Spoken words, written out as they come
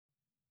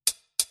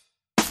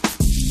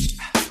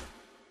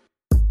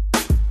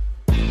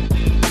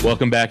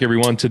Welcome back,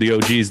 everyone, to the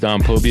OGs.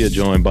 Don Povia,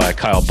 joined by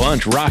Kyle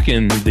Bunch,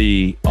 rocking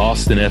the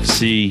Austin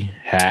FC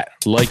hat.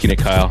 Liking it,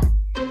 Kyle.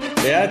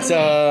 Yeah, it's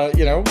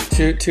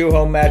two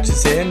home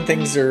matches in.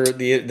 Things are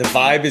the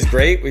vibe is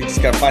great. We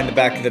just got to find the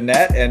back of the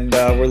net, and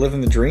we're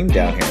living the dream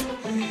down here.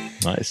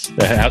 Nice,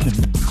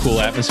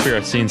 cool atmosphere.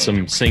 I've seen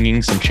some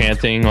singing, some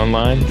chanting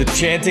online. The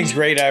chanting's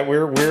great.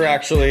 We're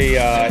actually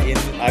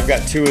I've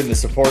got two in the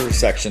supporter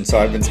section, so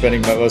I've been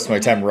spending most of my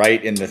time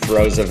right in the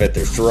throes of it.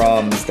 There's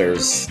drums,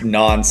 there's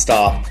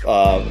nonstop,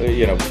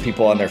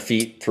 people on their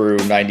feet through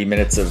 90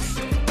 minutes of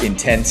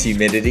intense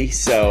humidity.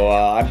 So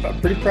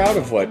I'm pretty proud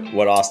of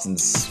what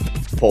Austin's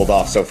pulled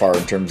off so far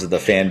in terms of the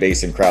fan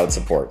base and crowd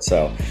support.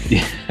 So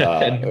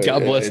and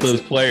God bless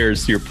those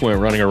players, to your point,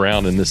 running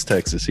around in this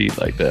Texas heat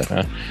like that,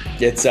 huh?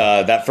 It's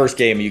that first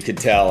game, you could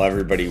tell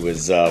everybody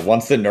was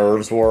once the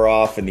nerves wore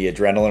off and the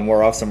adrenaline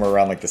wore off, somewhere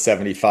around like the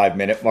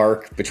 75-minute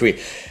mark between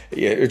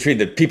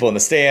the people in the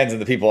stands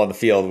and the people on the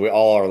field,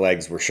 all our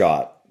legs were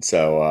shot.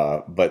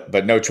 So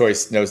but no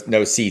choice,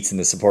 no seats in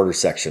the supporter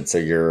section, so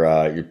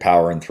you're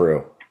powering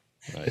through.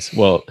 Nice.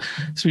 Well,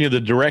 speaking of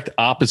the direct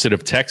opposite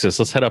of Texas,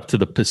 let's head up to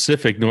the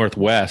Pacific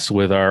Northwest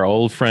with our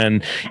old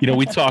friend.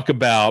 We talk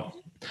about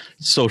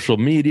social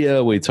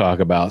media, we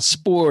talk about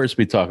sports,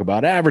 we talk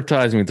about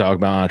advertising, we talk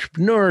about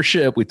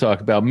entrepreneurship, we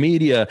talk about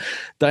media.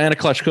 Diana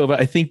Klochkova,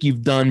 I think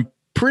you've done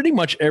pretty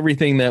much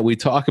everything that we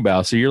talk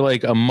about. So you're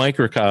like a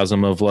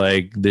microcosm of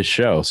like this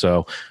show.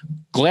 So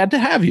glad to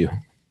have you.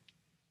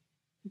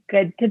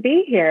 Good to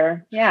be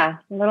here. Yeah,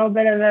 a little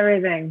bit of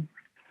everything.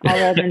 All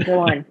rolled into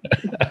one.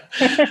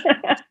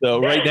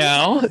 So right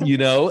now,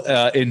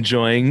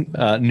 enjoying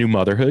new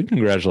motherhood.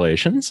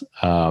 Congratulations.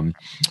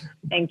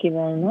 Thank you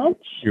very much.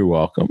 You're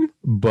welcome.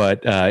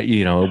 But,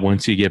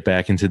 once you get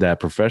back into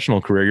that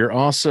professional career, you're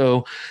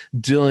also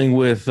dealing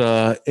with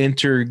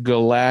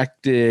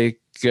intergalactic,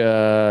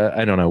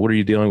 I don't know, what are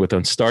you dealing with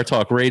on Star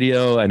Talk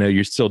Radio? I know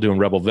you're still doing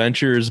Rebel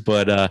Ventures,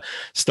 but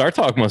Star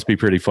Talk must be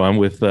pretty fun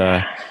with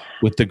the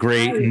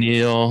great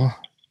Neil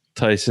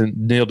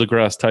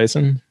deGrasse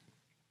Tyson.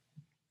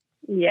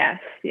 Yes.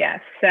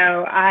 So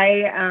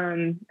I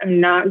am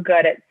not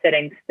good at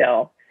sitting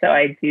still. So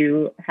I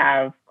do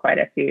have quite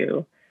a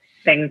few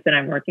things that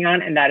I'm working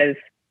on, and that is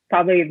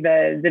probably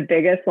the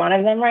biggest one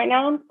of them right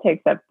now.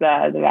 Takes up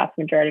the vast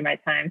majority of my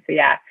time. So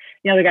yeah,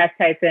 Neil deGrasse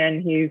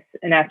Tyson, he's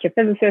an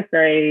astrophysicist,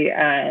 very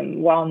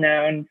well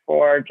known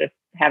for just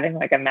having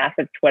like a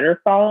massive Twitter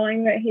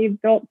following that he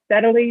built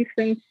steadily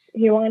since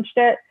he launched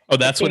it. Oh,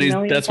 that's what he's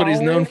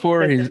known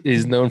for.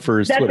 He's known for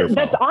his Twitter following.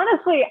 That's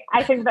honestly,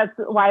 I think that's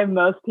why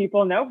most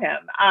people know him.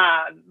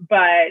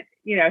 But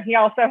he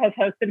also has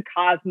hosted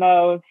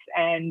Cosmos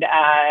and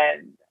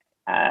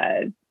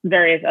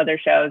various other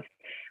shows.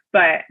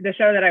 But the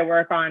show that I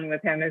work on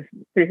with him is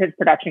through his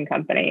production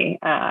company.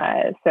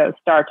 So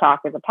Star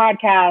Talk is a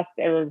podcast.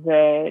 It was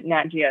a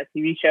Nat Geo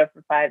TV show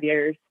for 5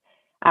 years,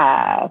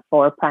 4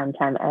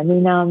 Primetime Emmy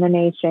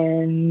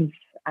nominations.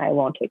 I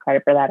won't take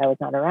credit for that. I was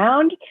not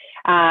around.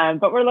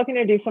 But we're looking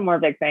to do some more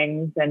big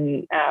things.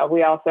 And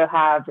we also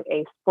have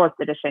a sports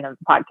edition of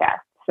the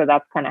podcast. So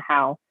that's kind of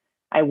how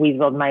I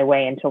weaseled my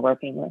way into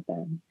working with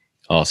him.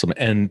 Awesome.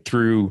 And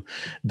through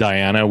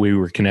Diana, we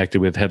were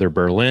connected with Heather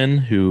Berlin,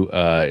 who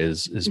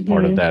is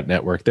part of that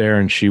network there.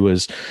 And she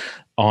was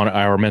on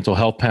our mental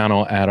health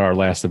panel at our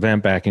last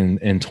event back in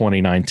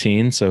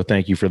 2019. So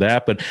thank you for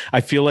that. But I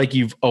feel like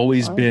you've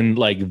always been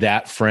like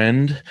that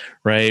friend,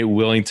 right?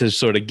 Willing to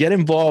sort of get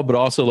involved, but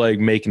also like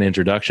make an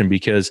introduction,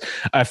 because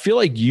I feel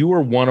like you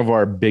were one of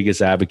our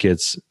biggest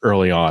advocates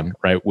early on,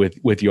 right?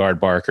 With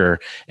Yardbarker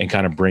and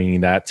kind of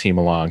bringing that team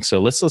along. So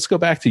let's go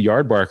back to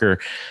Yardbarker.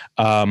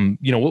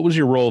 What was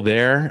your role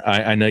there?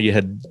 I know you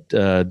had,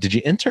 did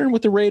you intern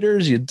with the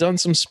Raiders? You'd done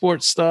some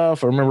sports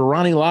stuff. I remember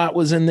Ronnie Lott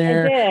was in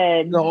there.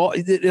 I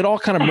did. It all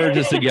kind of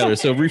merges together.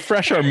 So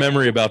refresh our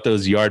memory about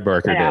those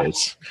Yardbarker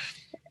days.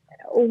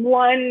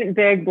 One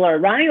big blur.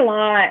 Ronnie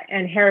Lott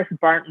and Harris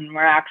Barton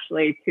were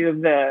actually two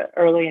of the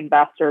early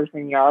investors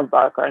in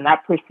Yardbarker, and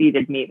that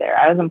preceded me there.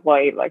 I was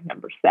employee like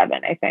number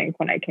 7, I think,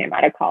 when I came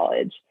out of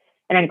college.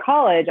 And in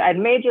college, I'd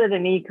majored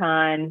in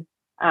econ,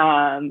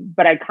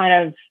 but I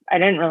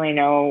didn't really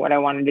know what I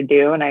wanted to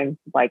do, and I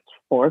liked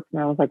sports,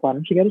 and I was like, why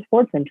don't you get a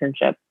sports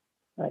internship?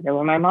 I did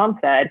what my mom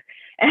said.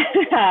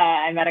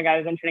 I met a guy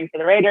who was interning for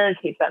the Raiders.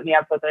 He set me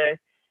up with a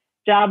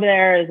job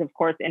there, as of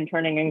course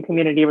interning in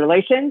community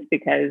relations,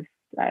 because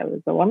I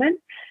was a woman.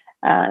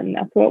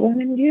 That's what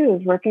women do,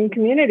 is work in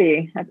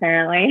community,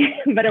 apparently.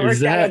 But it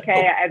worked out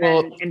okay. I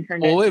then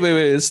interned. Well,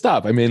 wait,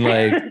 stop. I mean,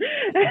 like,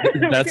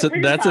 that's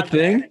a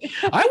thing.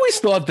 I always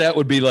thought that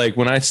would be like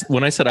when I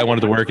said I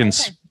wanted to work in,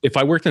 if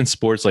I worked in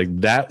sports, like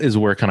that is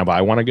where kind of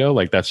I want to go.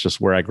 Like that's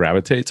just where I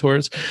gravitate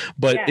towards.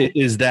 But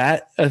is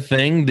that a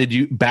thing? Did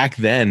you back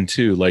then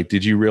too? Like,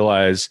 did you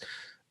realize,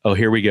 oh,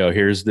 here we go.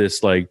 Here's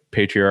this like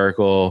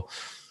patriarchal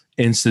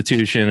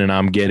institution, and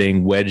I'm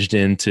getting wedged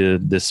into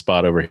this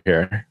spot over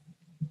here?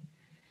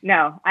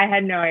 No, I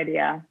had no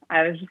idea.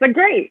 I was just like,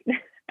 great,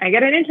 I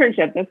get an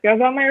internship. This goes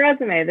on my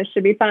resume. This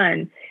should be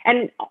fun.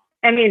 And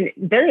I mean,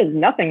 there is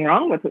nothing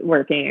wrong with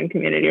working in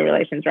community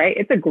relations, right?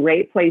 It's a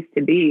great place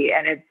to be.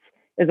 And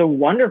it's a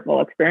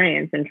wonderful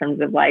experience in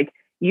terms of like,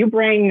 you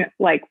bring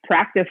like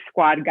practice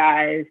squad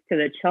guys to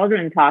the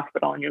children's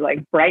hospital and you're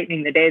like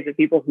brightening the days of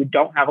people who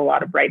don't have a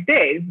lot of bright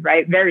days,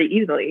 right? Very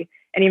easily.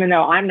 And even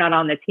though I'm not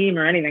on the team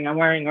or anything, I'm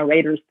wearing a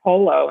Raiders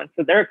polo. And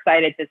so they're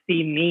excited to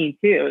see me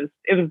too.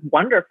 It was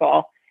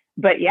wonderful.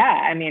 But yeah,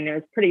 I mean, it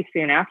was pretty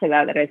soon after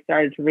that I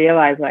started to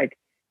realize like,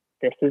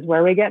 this is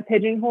where we get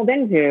pigeonholed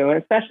into,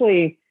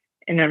 especially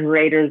in a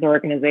Raiders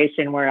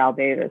organization where Al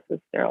Davis is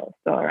still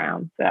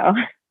around. So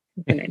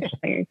it's an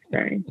interesting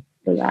experience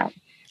for that.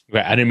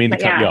 I didn't mean to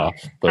cut you off,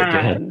 but go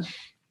ahead.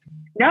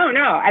 No.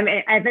 I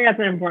mean, I think that's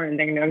an important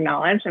thing to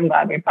acknowledge. I'm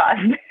glad we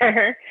paused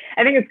there.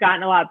 I think it's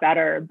gotten a lot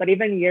better. But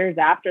even years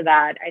after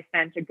that, I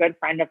sent a good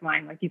friend of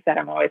mine, like you said,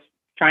 I'm always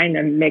trying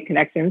to make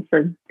connections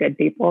for good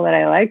people that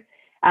I like.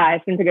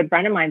 I sent a good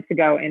friend of mine to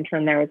go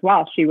intern there as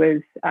well. She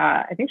was,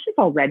 I think she's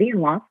already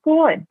in law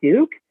school at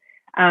Duke.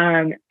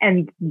 And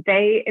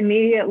they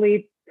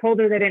immediately told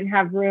her they didn't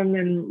have room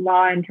in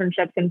law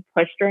internships and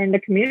pushed her into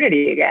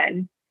community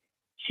again.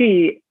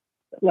 She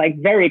like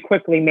very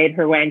quickly made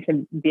her way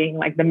into being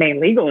like the main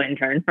legal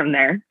intern from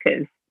there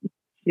because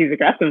she's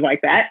aggressive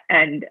like that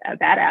and a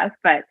badass.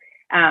 But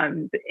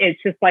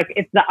it's just like,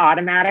 it's the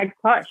automatic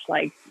push.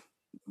 Like,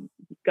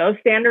 go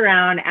stand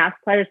around, ask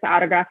players to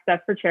autograph stuff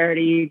for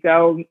charity,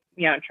 go,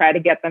 try to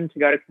get them to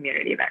go to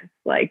community events.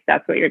 Like,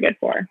 that's what you're good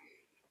for.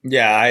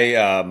 Yeah.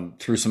 I,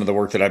 through some of the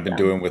work that I've been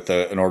doing with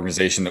an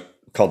organization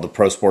called the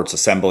Pro Sports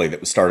Assembly that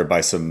was started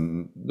by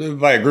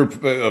a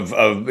group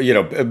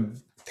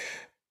of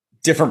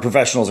different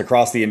professionals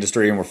across the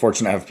industry. And we're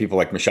fortunate to have people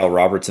like Michelle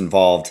Roberts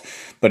involved,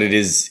 but it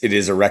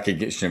is a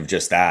recognition of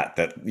just that,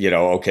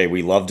 okay,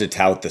 we love to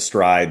tout the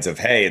strides of,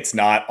 hey, it's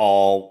not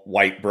all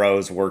white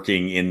bros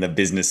working in the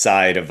business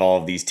side of all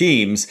of these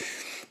teams,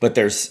 but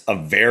there's a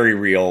very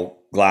real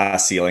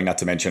glass ceiling, not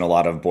to mention a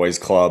lot of boys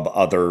club,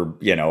 other,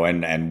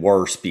 and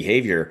worse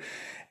behavior.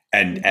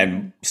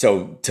 And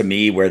so to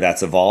me, where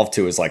that's evolved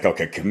to is like,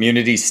 okay,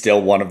 community is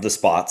still one of the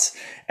spots.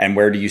 And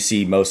where do you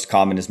see most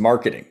common is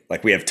marketing?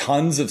 Like we have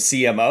tons of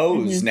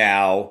CMOs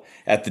now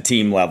at the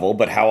team level,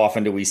 but how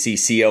often do we see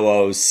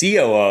COOs,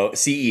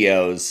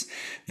 CEOs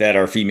that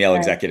are female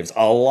executives?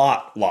 A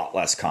lot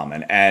less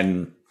common.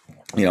 And,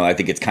 I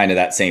think it's kind of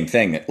that same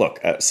thing. Look,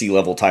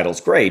 C-level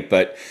title's great,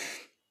 but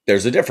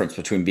there's a difference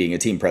between being a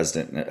team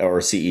president or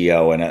a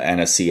CEO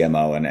and a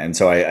CMO. And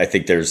so I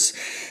think it's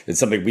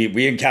something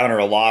we encounter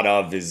a lot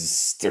of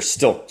is there's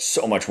still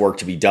so much work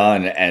to be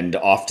done. And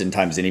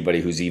oftentimes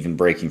anybody who's even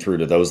breaking through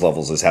to those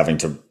levels is having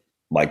to,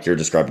 like you're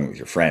describing with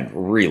your friend,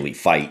 really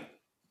fight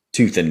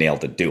tooth and nail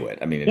to do it.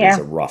 I mean, it is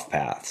a rough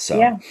path.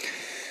 So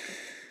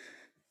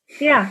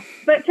yeah,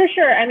 but for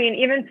sure. I mean,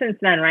 even since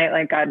then, right?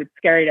 Like, God, it's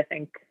scary to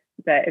think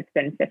that it's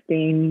been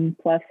 15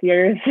 plus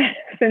years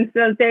since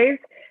those days.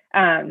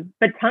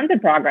 But tons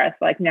of progress,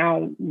 like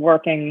now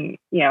working,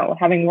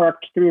 having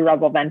worked through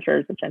Rebel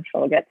Ventures, which I'm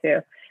sure we'll get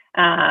to,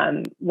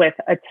 with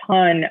a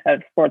ton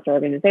of sports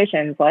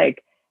organizations,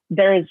 like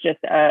there is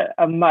just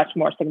a much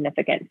more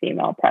significant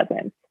female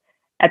presence.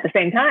 At the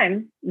same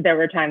time, there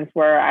were times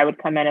where I would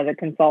come in as a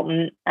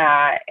consultant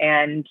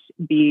and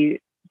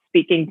be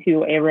speaking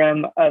to a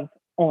room of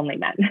only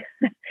men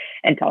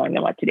and telling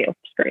them what to do, which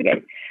is pretty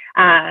good.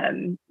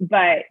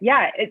 But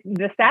yeah,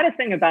 the saddest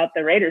thing about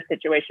the Raiders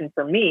situation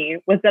for me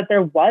was that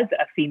there was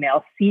a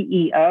female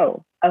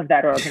CEO of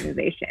that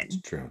organization.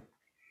 It's true.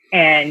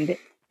 And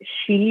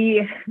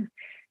she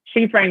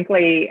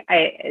frankly,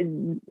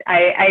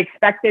 I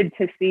expected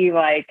to see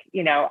like,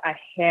 a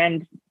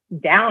hand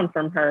down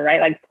from her,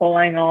 right? Like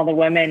pulling all the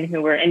women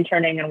who were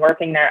interning and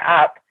working there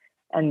up.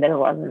 And there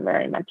wasn't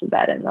very much of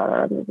that in the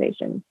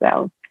organization.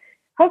 So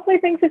hopefully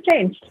things have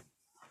changed.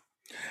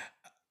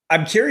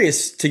 I'm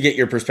curious to get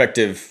your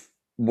perspective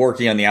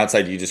working on the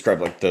outside. You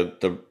described like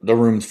the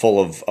room full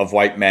of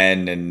white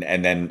men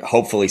and then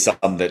hopefully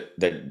some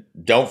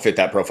that don't fit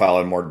that profile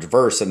and more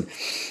diverse, and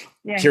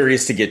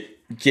curious to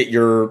get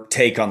your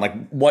take on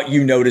like what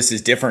you notice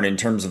is different in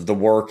terms of the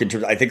work.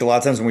 I think a lot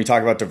of times when we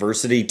talk about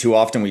diversity, too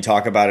often we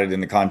talk about it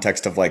in the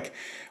context of like,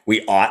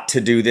 we ought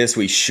to do this,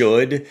 we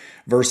should,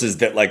 versus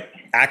that like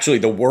actually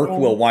the work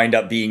will wind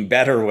up being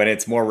better when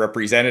it's more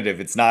representative.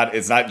 It's not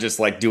just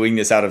like doing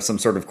this out of some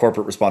sort of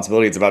corporate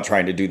responsibility. It's about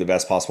trying to do the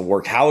best possible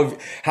work.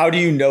 How do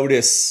you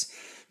notice,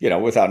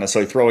 without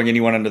necessarily throwing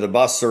anyone under the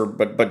bus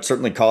but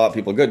certainly call out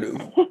people good,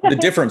 the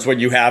difference when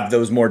you have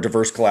those more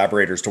diverse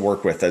collaborators to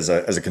work with as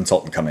a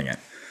consultant coming in?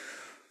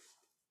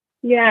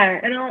 Yeah.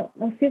 And I'll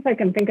see if I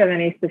can think of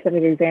any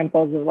specific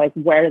examples of like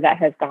where that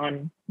has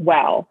gone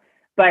well.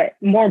 But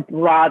more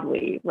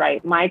broadly,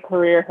 right, my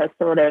career has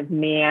sort of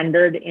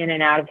meandered in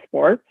and out of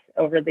sports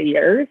over the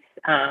years.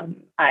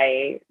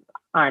 I,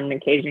 on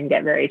occasion,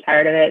 get very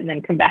tired of it and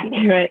then come back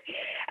to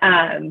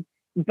it.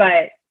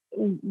 But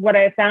what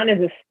I found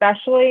is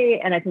especially,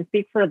 and I can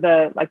speak for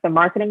the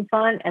marketing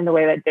front and the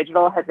way that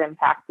digital has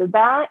impacted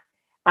that,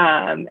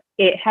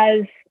 it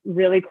has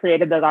really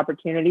created those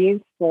opportunities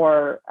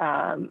for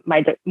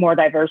more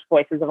diverse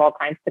voices of all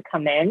kinds to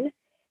come in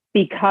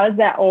because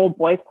that old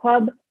boys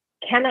club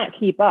cannot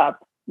keep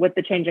up with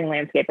the changing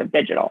landscape of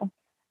digital.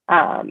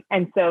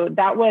 And so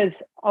that was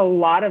a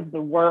lot of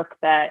the work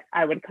that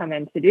I would come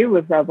in to do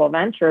with Rebel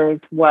Ventures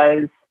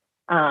was,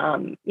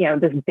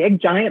 this big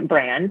giant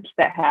brand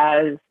that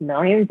has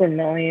millions and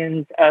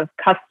millions of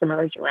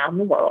customers around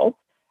the world,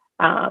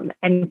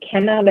 and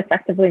cannot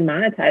effectively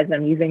monetize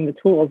them using the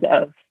tools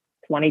of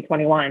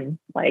 2021,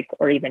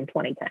 or even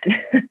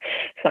 2010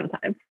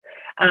 sometimes.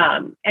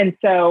 And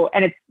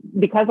it's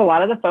because a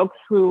lot of the folks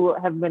who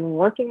have been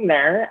working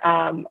there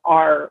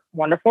are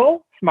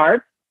wonderful,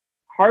 smart,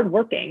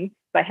 hardworking,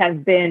 but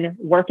have been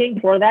working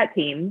for that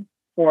team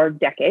for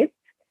decades,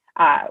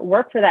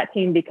 work for that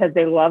team because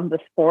they love the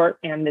sport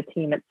and the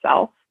team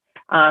itself,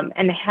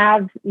 and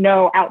have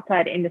no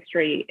outside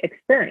industry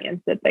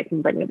experience that they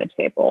can bring to the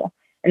table.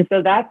 And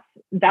so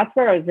that's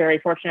where I was very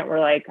fortunate,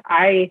 where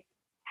I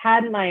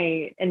had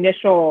my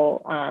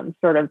initial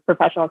sort of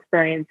professional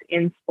experience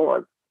in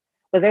sports,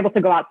 was able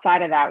to go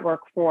outside of that,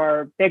 work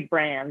for big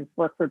brands,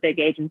 work for big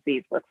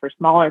agencies, work for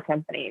smaller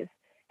companies,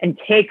 and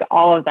take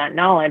all of that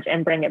knowledge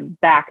and bring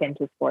it back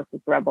into sports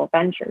with Rebel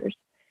Ventures.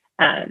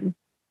 And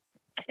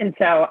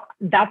so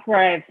that's where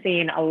I've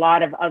seen a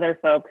lot of other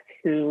folks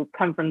who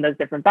come from those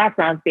different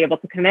backgrounds be able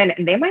to come in,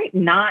 and they might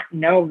not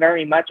know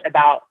very much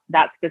about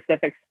that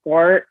specific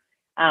sport.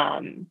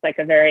 Like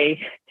a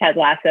very Ted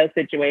Lasso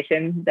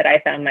situation that I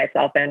found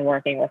myself in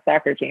working with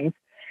soccer teams,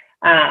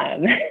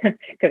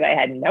 because I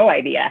had no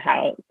idea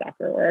how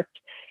soccer worked.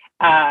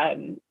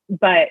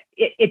 But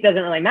it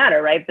doesn't really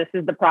matter, right? This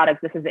is the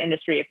product, this is the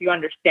industry. If you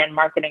understand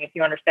marketing, if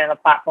you understand the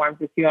platforms,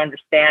 if you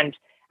understand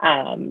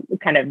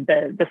kind of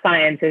the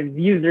science of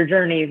user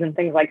journeys and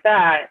things like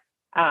that,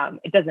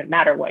 it doesn't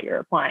matter what you're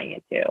applying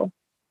it to.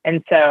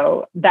 And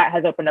so that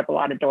has opened up a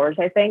lot of doors,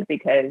 I think,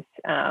 because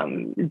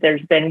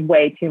there's been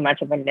way too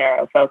much of a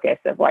narrow focus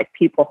of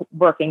people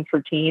working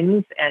for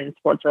teams and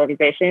sports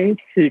organizations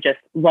who just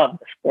love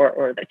the sport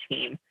or the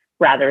team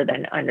rather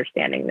than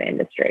understanding the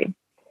industry.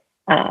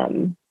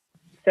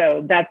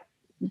 So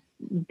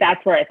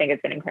that's where I think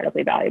it's been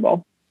incredibly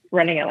valuable,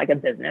 running it like a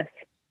business.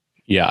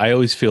 Yeah, I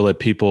always feel that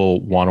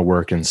people want to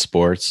work in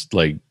sports.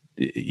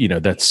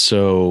 That's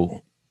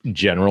so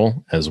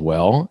general as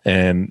well.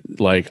 And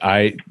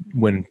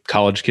when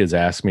college kids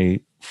ask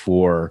me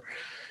for,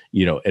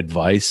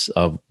 advice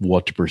of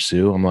what to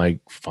pursue, I'm like,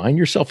 find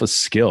yourself a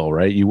skill,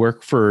 right? You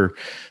work for,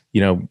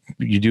 you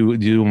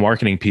do a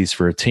marketing piece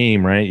for a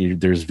team, right?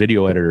 There's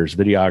video editors,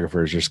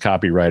 videographers, there's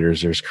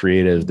copywriters, there's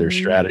creatives, there's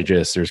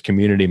strategists, there's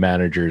community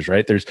managers,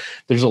 right? There's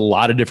a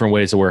lot of different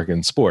ways to work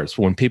in sports.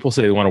 When people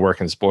say they want to work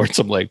in sports,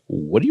 I'm like,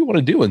 what do you want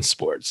to do in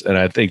sports? And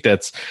I think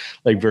that's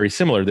very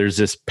similar. There's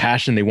this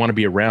passion. They want to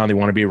be around. They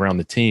want to be around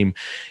the team.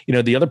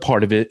 The other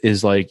part of it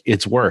is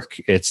it's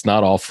work. It's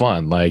not all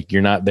fun.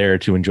 You're not there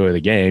to enjoy the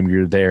game.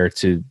 You're there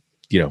to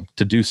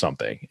do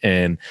something.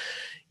 And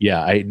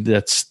yeah,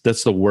 that's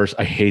the worst.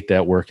 I hate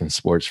that work in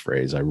sports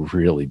phrase. I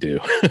really do.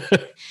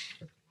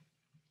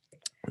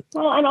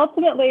 Well, and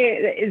ultimately,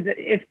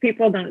 if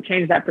people don't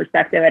change that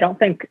perspective, I don't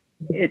think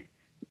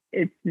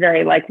it's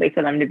very likely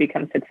for them to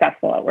become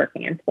successful at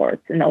working in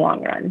sports in the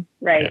long run,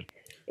 right?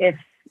 Yeah. If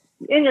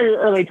in your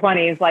early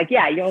 20s,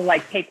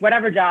 you'll take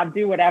whatever job,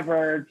 do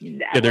whatever.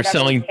 Yeah, they're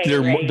selling.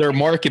 They're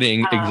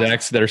marketing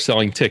execs that are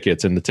selling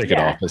tickets in the ticket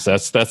office.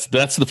 That's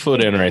the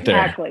foot in right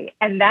there. Exactly,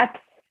 and that's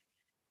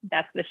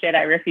the shit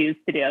I refuse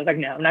to do. I was like,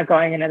 no, I'm not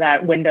going into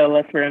that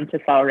windowless room to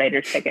sell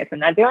Raiders tickets. I'm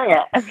not doing it.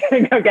 I'm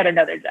going to go get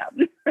another job.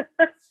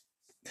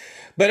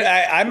 But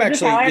I'm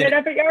actually how I ended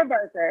up at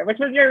Yardbarker, which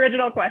was your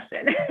original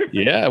question.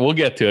 Yeah, we'll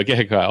get to it.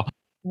 Okay, Kyle.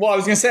 Well, I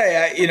was going to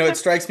say, it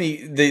strikes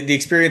me, the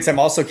experience, I'm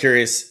also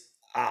curious.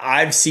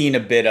 I've seen a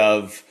bit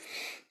of,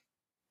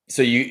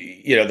 so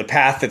the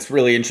path that's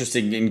really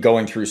interesting in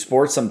going through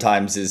sports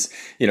sometimes is,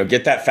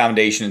 get that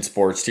foundation in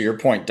sports. To your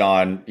point,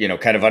 Don,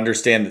 kind of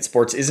understand that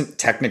sports isn't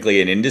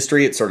technically an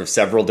industry. It's sort of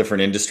several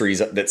different industries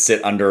that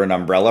sit under an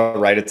umbrella,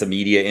 right? It's a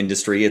media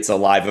industry. It's a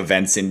live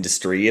events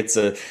industry. It's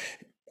a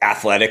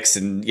athletics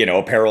and,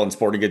 apparel and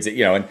sporting goods,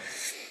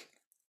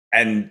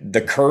 and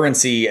the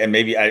currency, and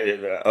maybe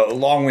a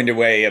long-winded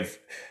way of,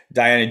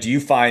 Diana, do you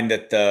find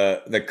that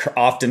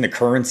often the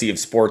currency of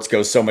sports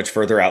goes so much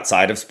further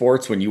outside of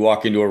sports? When you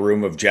walk into a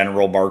room of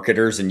general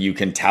marketers and you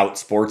can tout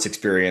sports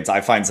experience,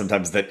 I find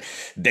sometimes that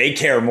they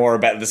care more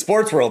about the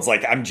sports world's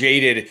I'm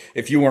jaded.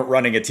 If you weren't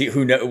running a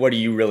team, what do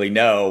you really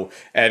know?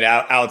 And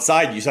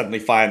outside, you suddenly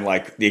find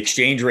the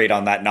exchange rate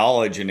on that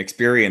knowledge and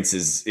experience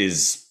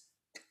is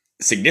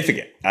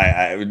significant.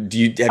 Have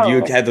you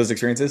had those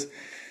experiences?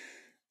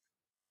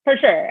 For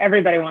sure.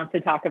 Everybody wants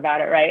to talk about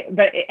it, right?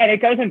 And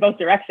it goes in both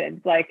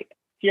directions. To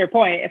your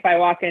point, if I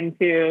walk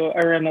into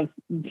a room of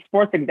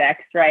sports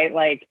execs,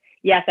 right?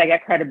 Yes, I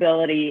get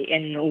credibility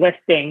in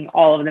listing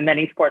all of the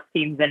many sports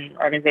teams and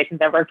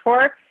organizations I've worked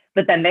for,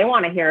 but then they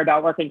want to hear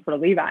about working for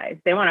Levi's.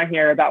 They want to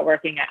hear about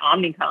working at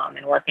Omnicom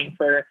and working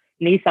for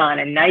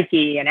Nissan and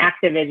Nike and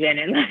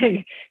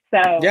Activision.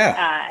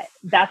 And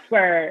that's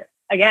where,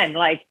 again,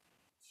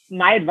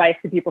 my advice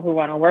to people who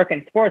want to work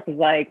in sports is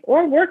like,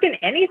 or work in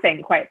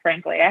anything, quite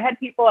frankly. I had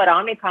people at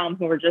Omnicom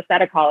who were just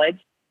out of college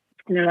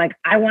and they're like,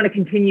 I want to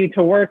continue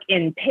to work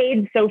in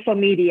paid social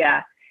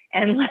media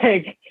and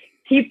like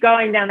keep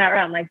going down that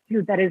route. I'm like,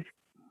 dude, that is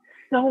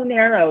so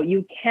narrow.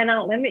 You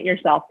cannot limit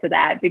yourself to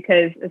that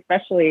because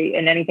especially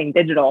in anything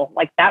digital,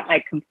 like that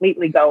might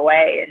completely go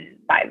away in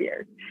 5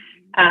 years.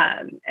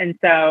 And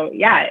so,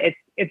 yeah,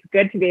 it's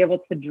good to be able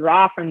to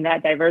draw from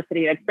that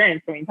diversity of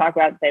experience. When you talk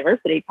about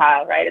diversity,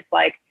 Kyle, right? It's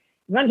like,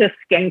 it's not just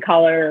skin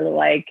color,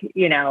 like,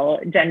 you know,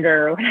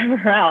 gender or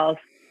whatever else.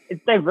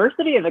 It's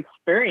diversity of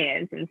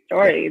experience and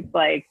stories.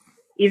 Like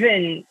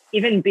even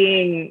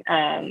being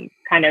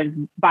kind of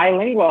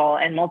bilingual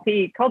and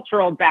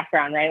multicultural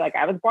background, right? Like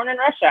I was born in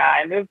Russia.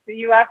 I moved to the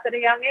US at a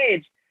young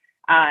age.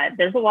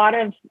 There's a lot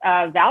of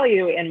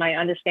value in my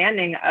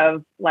understanding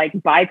of like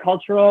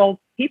bicultural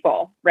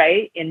people,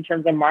 right? In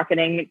terms of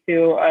marketing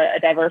to a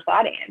diverse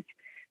audience.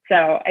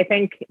 So I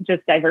think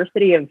just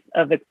diversity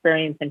of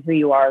experience and who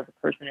you are as a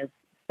person is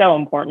so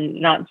important,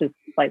 not just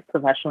like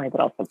professionally, but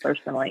also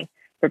personally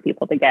for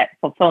people to get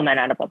fulfillment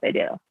out of what they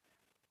do.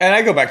 And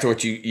I go back to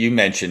what you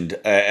mentioned,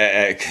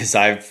 because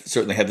I've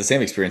certainly had the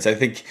same experience. I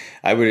think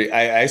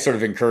I sort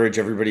of encourage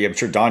everybody. I'm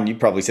sure, Don, you'd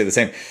probably say the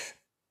same.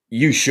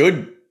 You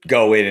should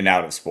go in and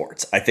out of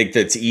sports. I think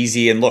that's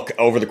easy. And look,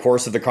 over the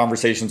course of the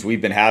conversations we've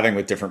been having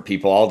with different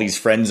people, all these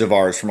friends of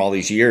ours from all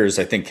these years,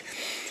 I think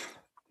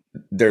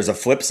there's a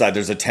flip side.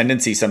 There's a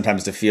tendency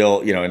sometimes to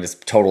feel, you know, in this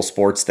total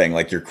sports thing,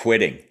 like you're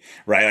quitting,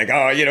 right? Like,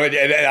 oh, you know,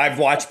 and I've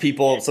watched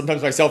people,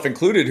 sometimes myself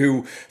included,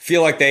 who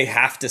feel like they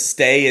have to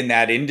stay in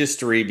that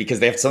industry because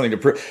they have something to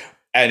prove.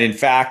 And in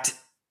fact,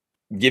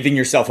 giving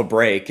yourself a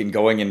break and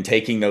going and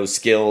taking those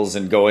skills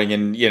and going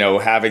and, you know,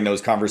 having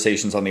those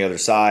conversations on the other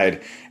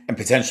side and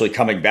potentially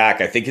coming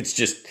back. I think it's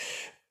just,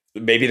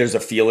 maybe there's a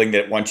feeling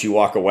that once you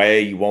walk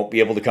away, you won't be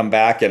able to come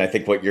back. And I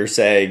think what you're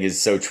saying is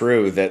so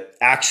true, that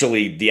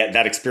actually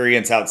that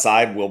experience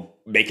outside will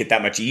make it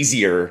that much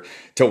easier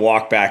to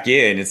walk back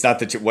in. It's not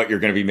that what you're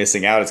going to be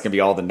missing out. It's going to be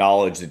all the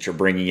knowledge that you're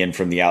bringing in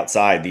from the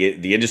outside.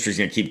 The industry's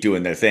going to keep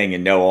doing their thing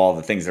and know all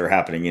the things that are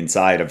happening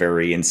inside a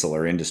very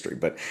insular industry.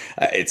 But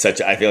I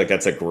feel like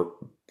that's a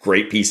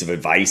great piece of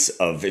advice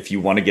of, if you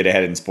want to get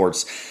ahead in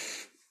sports,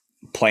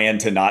 plan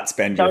to not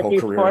spend your whole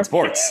career in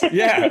sports.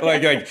 Yeah. And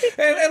look,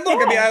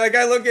 I mean,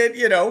 I look at,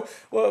 you know,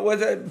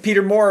 was it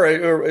Peter Moore,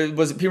 or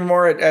was it Peter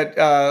Moore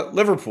at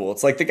Liverpool?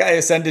 It's like the guy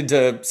ascended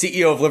to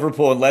CEO of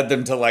Liverpool and led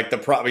them to like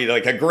probably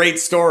like a great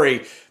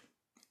story.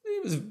 He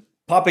was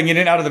popping in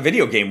and out of the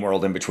video game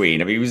world in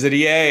between. I mean, he was at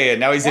EA and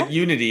now he's at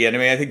Unity. And I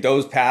mean, I think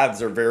those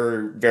paths are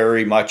very,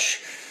 very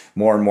much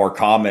more and more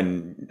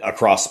common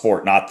across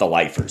sport, not the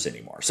lifers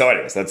anymore. So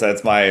anyways,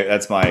 that's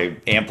my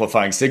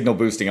amplifying signal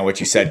boosting on what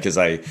you said, because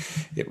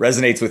it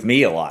resonates with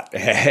me a lot.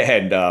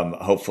 And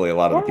hopefully a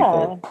lot of the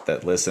people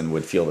that listen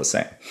would feel the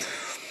same.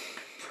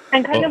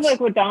 And kind of like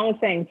what Don was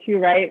saying too,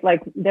 right? Like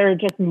there are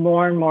just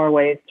more and more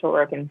ways to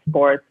work in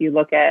sports. You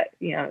look at,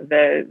 you know,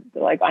 the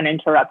like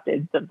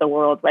uninterrupted of the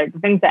world, right? The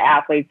things that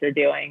athletes are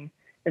doing,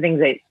 the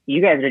things that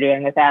you guys are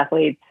doing with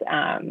athletes,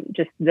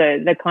 just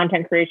the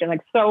content creation,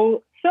 like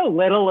so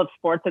little of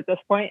sports at this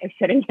point is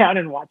sitting down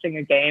and watching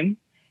a game.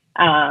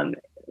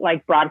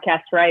 Like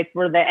broadcast rights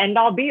were the end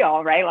all be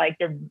all, right? Like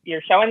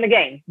you're showing the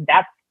game.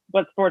 That's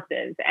what sports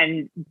is.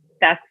 And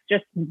that's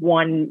just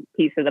one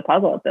piece of the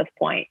puzzle at this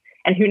point.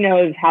 And who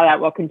knows how that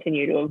will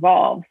continue to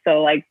evolve.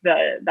 So like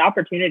the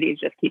opportunities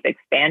just keep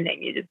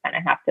expanding. You just kind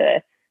of have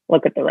to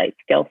look at the right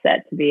skill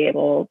set to be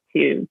able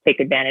to take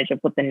advantage of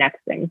what the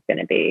next thing's going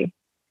to be.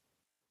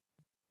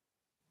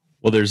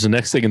 Well, there's the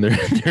next thing, and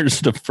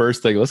there's the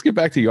first thing. Let's get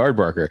back to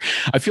Yardbarker.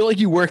 I feel like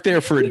you worked there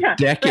for a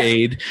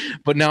decade,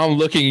 but now I'm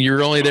looking,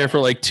 you're only there for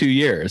like 2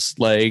 years.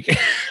 Like,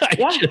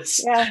 2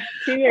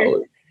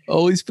 years.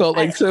 Always felt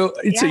like so.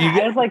 So you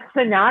I was like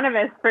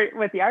synonymous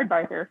with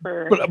Yardbarker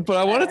for. But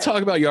I want to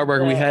talk about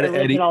Yardbarker. We had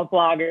original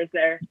bloggers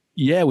there.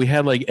 Yeah, we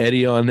had like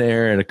Eddie on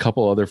there and a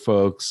couple other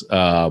folks.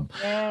 Was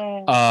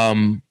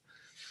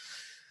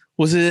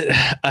it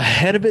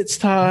ahead of its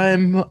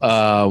time?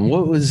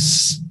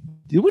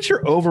 What's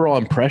your overall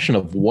impression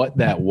of what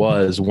that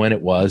was when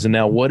it was, and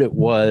now what it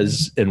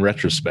was in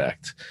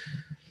retrospect?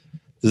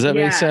 Does that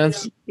make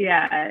sense?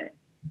 Yeah,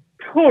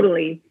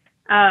 totally.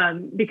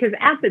 Because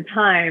at the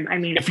time, I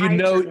mean, if you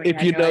know,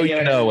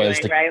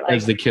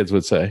 as the kids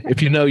would say, if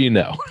you know, you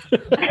know.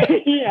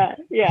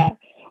 Yeah.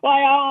 Well,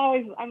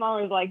 I'm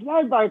always like,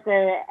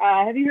 Yardbarker,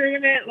 have you heard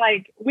of it?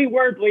 Like, we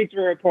were Bleacher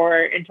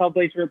Report until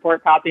Bleacher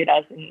Report copied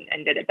us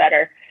and did it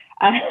better.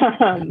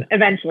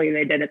 Eventually,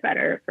 they did it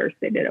better. At first,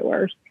 they did it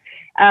worse.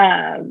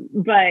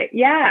 But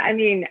yeah, I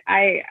mean,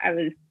 I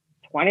was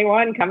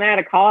 21 coming out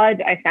of college.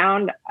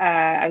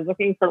 I was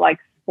looking for like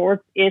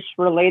sports-ish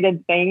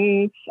related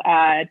things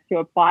to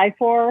apply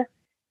for.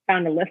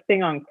 Found a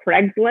listing on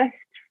Craigslist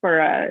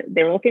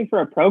they were looking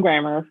for a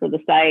programmer for the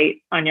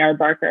site on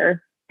Yardbarker.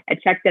 I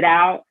checked it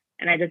out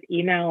and I just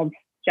emailed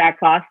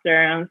Jack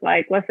Coster and I was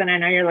like, listen, I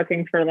know you're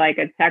looking for like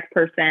a tech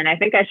person. I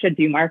think I should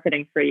do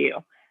marketing for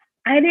you.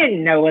 I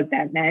didn't know what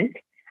that meant.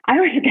 I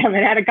was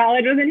coming out of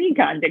college with an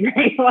econ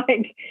degree,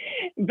 like,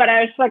 but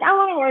I was just like, I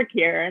want to work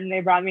here. And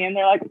they brought me in.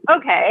 They're like,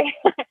 okay.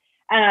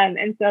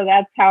 And so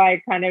that's how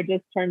I kind of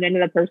just turned into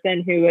the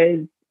person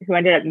who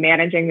ended up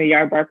managing the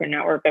Yardbarker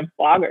network of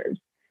bloggers.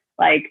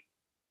 Like,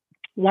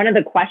 one of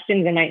the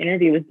questions in my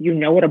interview was, do you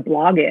know what a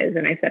blog is?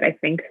 And I said, I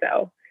think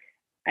so.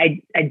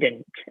 I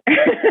didn't.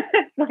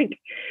 Like,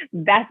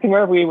 that's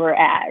where we were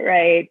at,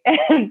 right?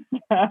 And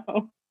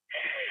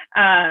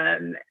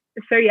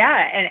so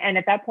yeah, and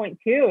at that point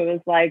too, it was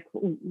like,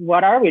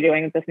 what are we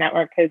doing with this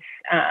network? Because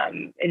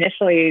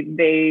initially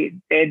they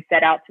had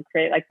set out to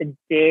create like the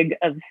dig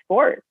of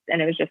sports,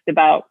 and it was just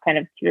about kind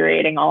of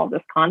curating all of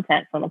this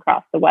content from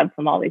across the web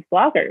from all these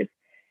bloggers.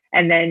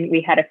 And then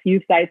we had a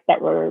few sites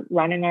that were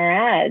running our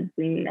ads,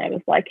 and I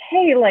was like,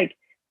 hey, like,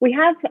 we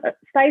have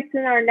sites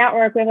in our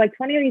network. We have like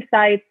 20 of these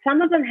sites.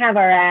 Some of them have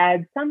our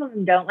ads, some of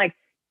them don't. Like,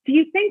 do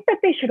you think that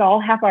they should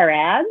all have our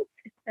ads?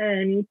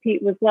 And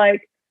Pete was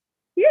like,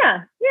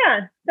 yeah,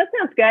 that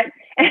sounds good.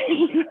 And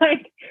he's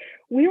like,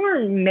 we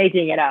were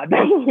making it up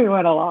as we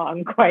went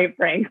along, quite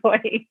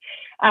frankly.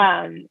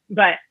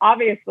 But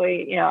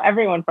obviously, you know,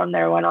 everyone from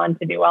there went on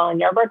to do well,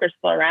 and Yardbarker's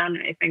still around.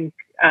 And I think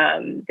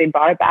they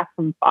bought it back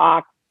from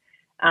Fox.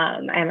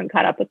 I haven't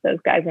caught up with those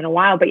guys in a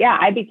while, but yeah,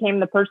 I became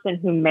the person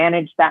who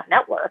managed that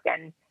network,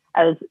 and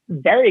I was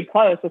very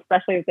close,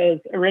 especially with those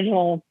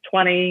original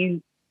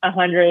 20,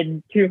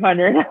 100,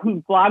 200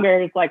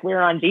 bloggers. Like, we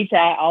were on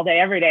GChat all day,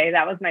 every day.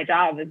 That was my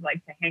job, is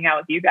like to hang out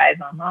with you guys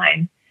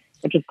online,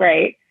 which is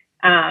great.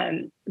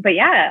 But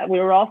yeah, we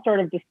were all sort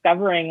of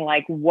discovering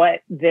like what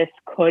this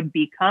could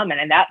become.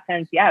 And in that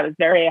sense, yeah, it was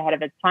very ahead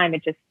of its time.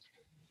 It just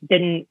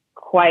didn't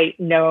quite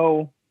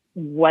know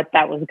what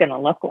that was going to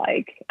look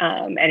like.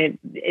 And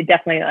it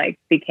definitely like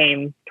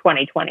became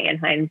 2020 in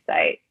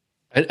hindsight.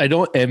 I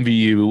don't envy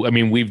you. I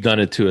mean, we've done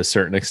it to a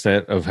certain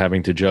extent of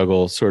having to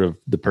juggle sort of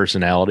the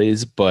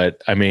personalities,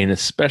 but I mean,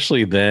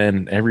 especially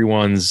then,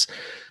 everyone's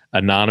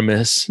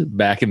anonymous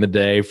back in the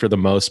day for the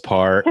most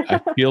part.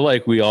 I feel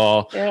like we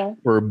all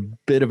were a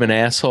bit of an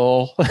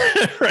asshole,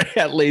 right?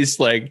 At least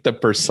like the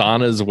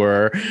personas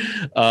were,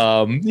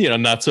 you know,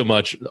 not so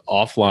much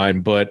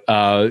offline, but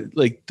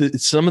like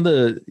some of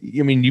the,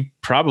 I mean, you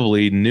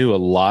probably knew a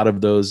lot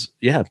of those,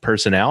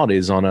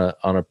 personalities on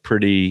a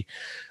pretty,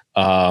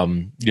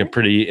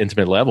 pretty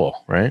intimate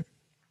level, right?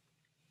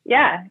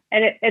 Yeah.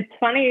 And it's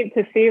funny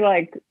to see,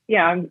 like,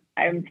 I'm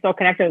still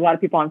connected with a lot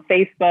of people on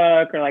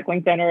Facebook or like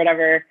LinkedIn or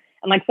whatever.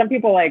 And like, some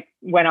people like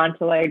went on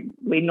to like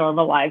lead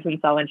normal lives and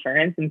sell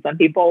insurance. And some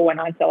people went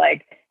on to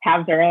like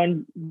have their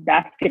own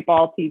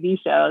basketball TV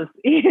shows,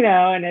 you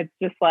know, and it's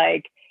just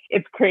like,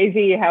 it's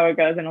crazy how it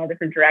goes in all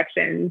different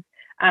directions.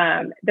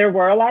 There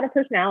were a lot of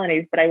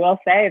personalities, but I will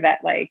say that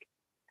like,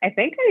 I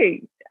think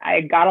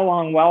I got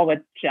along well with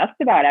just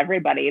about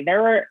everybody.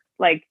 There were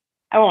like,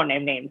 I won't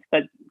name names,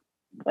 but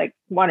like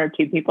one or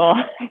two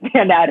people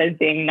stand out as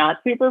being not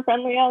super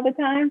friendly all the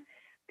time.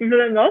 But for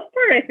the most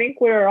part, I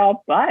think we were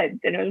all buds.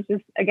 And it was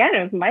just, again,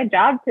 it was my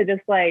job to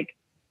just like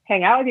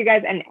hang out with you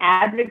guys and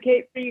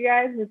advocate for you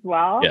guys as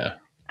well. Yeah.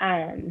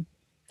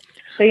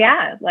 So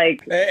yeah,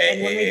 like,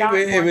 and when we got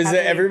it was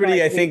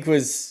everybody, like, I think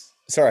was,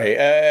 sorry.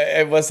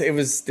 It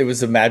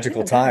was a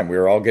magical time. We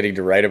were all getting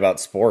to write about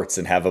sports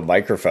and have a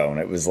microphone.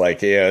 It was like,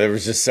 there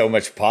was just so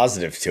much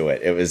positive to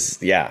it. It was,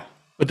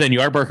 But then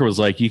Yardbarker was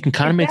like, you can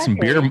kind of make some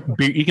beer.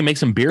 You can make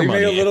some beer money.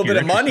 We made a little bit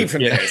of money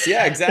from this.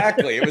 Yeah,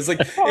 exactly. It was like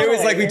it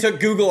was like we took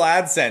Google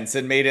AdSense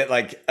and made it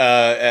like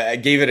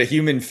gave it a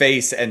human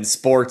face and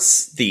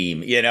sports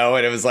theme, you know.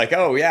 And it was like,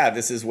 oh yeah,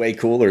 this is way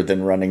cooler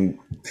than running,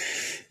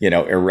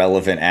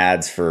 irrelevant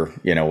ads for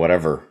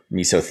whatever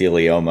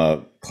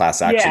mesothelioma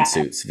class action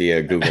suits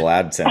via Google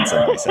AdSense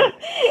on my site.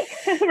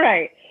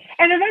 Right.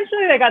 And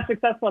eventually they got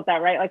successful at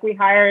that, right? Like, we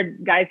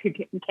hired guys who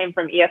came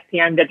from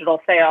ESPN digital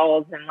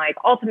sales, and like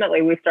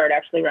ultimately we started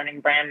actually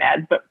running brand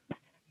ads. But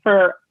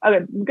for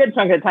a good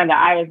chunk of the time that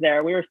I was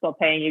there, we were still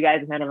paying you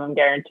guys minimum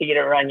guarantee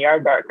to run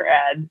Yardbarker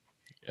ads.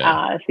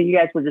 Yeah. So you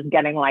guys were just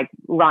getting like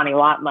Ronnie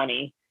Lott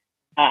money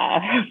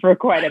for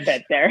quite a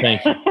bit there.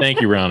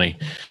 Thank you, Ronnie.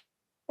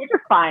 Which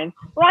is fine.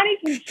 Ronnie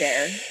can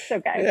share. It's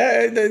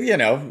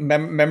okay.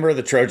 Member of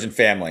the Trojan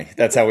family.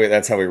 That's how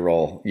we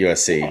roll.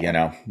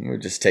 USC. We're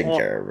just taking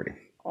care of everybody.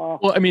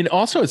 Well, I mean,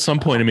 also at some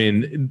point, I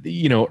mean,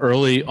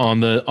 early on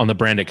the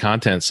branded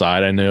content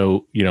side, I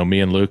know, me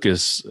and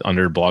Lucas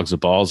under Blogs of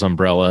Balls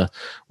umbrella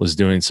was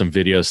doing some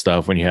video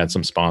stuff when you had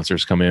some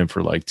sponsors come in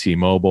for like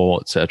T-Mobile,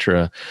 et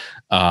cetera.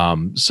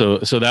 So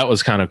that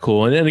was kind of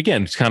cool. And then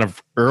again, it's kind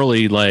of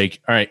early, like,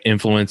 all right,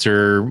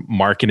 influencer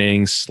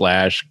marketing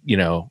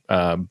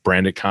 /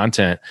 branded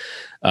content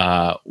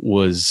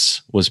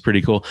was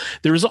pretty cool.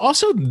 There was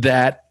also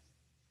that.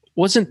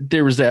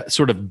 There was that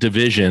sort of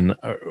division,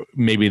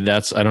 maybe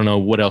that's, I don't know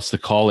what else to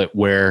call it,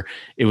 where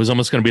it was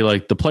almost going to be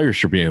like the Players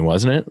Tribune,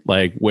 wasn't it?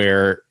 Like,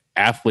 where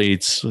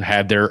athletes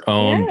had their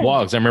own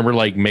blogs. I remember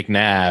like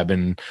McNabb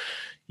and,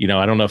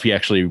 I don't know if he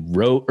actually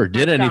wrote or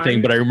did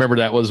anything, but I remember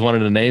that was one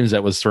of the names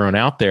that was thrown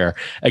out there.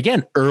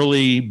 Again,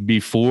 early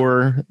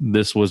before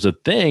this was a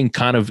thing,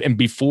 kind of, and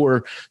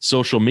before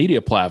social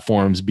media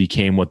platforms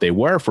became what they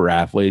were for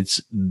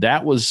athletes,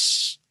 that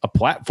was a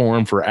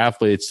platform for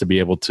athletes to be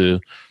able to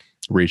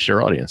reach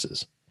their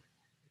audiences.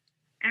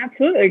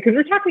 Absolutely, because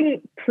we're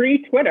talking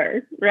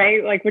pre-Twitter,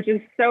 right? Like, which is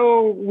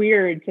so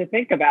weird to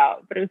think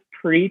about, but it was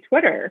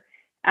pre-Twitter.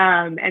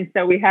 And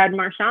so we had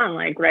Marshawn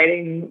like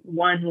writing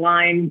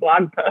one-line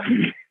blog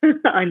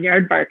posts on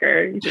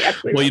Yardbarker.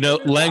 Well,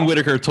 Lang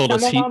Whitaker told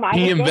us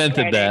he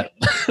invented that.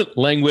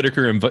 Lang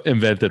Whitaker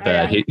invented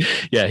that.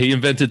 He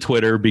invented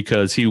Twitter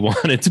because he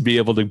wanted to be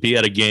able to be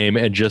at a game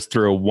and just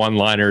throw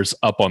one-liners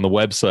up on the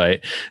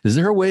website. Is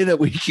there a way that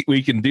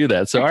we can do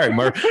that? So, all right,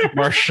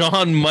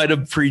 Marshawn might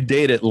have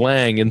predated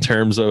Lang in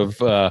terms of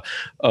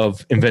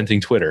inventing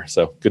Twitter.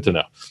 So good to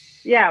know.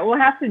 Yeah, we'll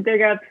have to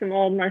dig up some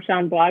old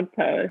Marshawn blog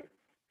posts.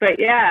 But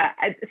yeah,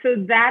 so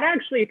that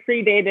actually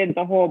predated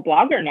the whole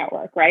blogger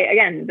network, right?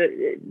 Again,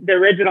 the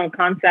original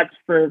concept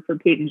for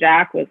Pete and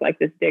Jack was like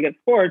this dig of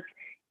sports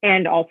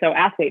and also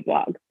athlete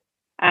blogs.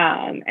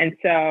 And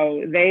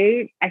so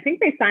I think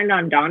they signed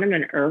on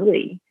Donovan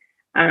early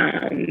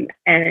and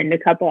a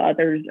couple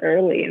others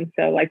early. And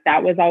so like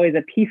that was always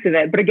a piece of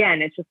it. But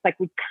again, it's just like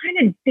we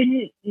kind of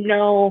didn't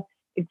know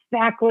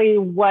exactly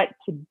what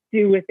to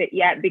do with it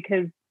yet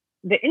because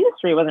the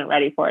industry wasn't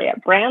ready for it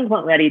yet. Brands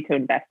weren't ready to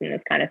invest in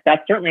this kind of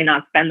stuff, certainly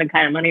not spend the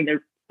kind of money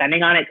they're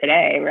spending on it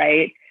today,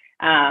 right?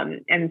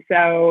 And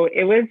so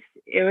it was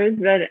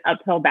an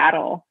uphill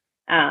battle.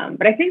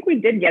 But I think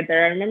we did get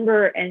there. I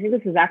remember, and I think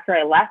this was after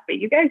I left, but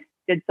you guys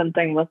did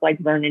something with like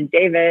Vernon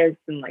Davis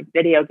and like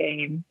video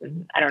games.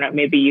 And I don't know,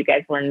 maybe you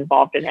guys weren't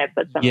involved in it,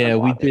 but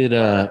we did.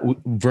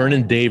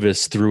 Vernon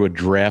Davis threw a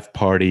draft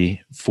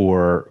party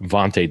for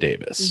Vontae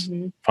Davis.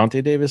 Mm-hmm.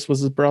 Vontae Davis was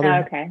his brother.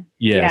 Oh, okay.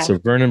 Yeah. So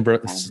Vernon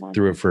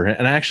threw it for him.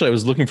 And actually, I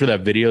was looking for that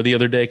video the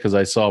other day because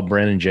I saw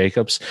Brandon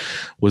Jacobs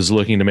was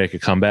looking to make a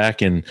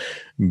comeback, and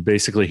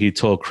basically he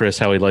told Chris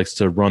how he likes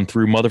to run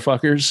through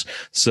motherfuckers.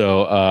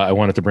 So I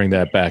wanted to bring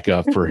that back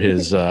up for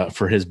his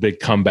big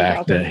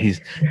comeback that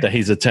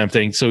he's attempting.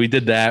 So we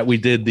did that. We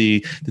did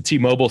the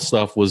T-Mobile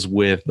stuff was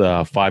with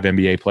 5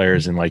 NBA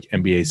players in like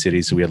NBA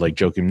cities. So we had like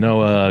Joakim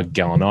Noah,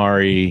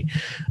 Gallinari,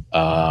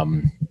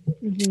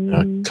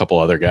 a couple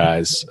other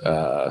guys,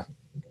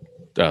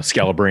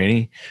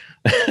 Scalabrine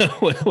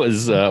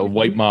was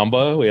White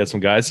Mamba. We had some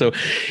guys. So,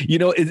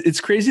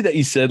 it's crazy that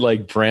you said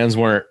like brands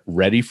weren't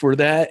ready for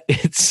that.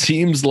 It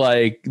seems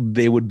like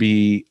they would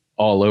be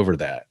all over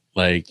that.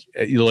 Like,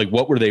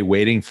 what were they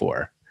waiting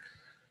for?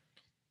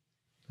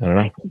 I don't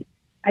know.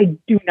 I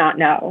do not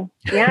know.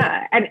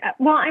 Yeah. And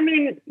well, I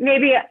mean,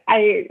 maybe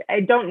I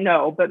don't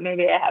know, but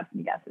maybe I have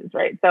some guesses,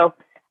 right? So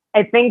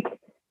I think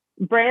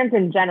brands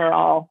in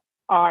general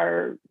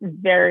are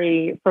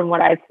very, from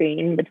what I've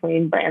seen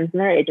between brands and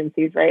their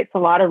agencies, right? It's a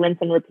lot of rinse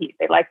and repeat.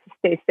 They like to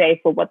stay safe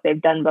with what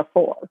they've done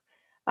before.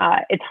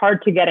 It's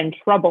hard to get in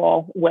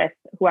trouble with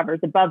whoever's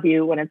above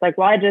you when it's like,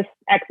 well, I just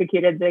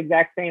executed the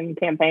exact same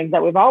campaigns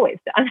that we've always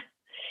done.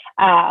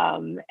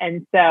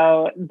 And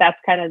so that's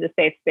kind of the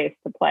safe space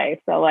to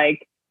play. So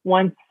like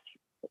once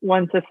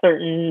a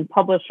certain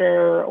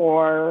publisher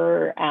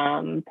or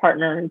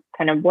partner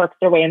kind of works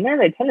their way in there,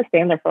 they tend to stay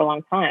in there for a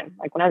long time.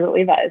 Like when I was at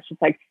Levi, it's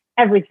just like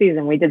every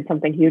season we did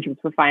something huge with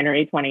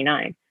Refinery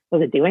 29.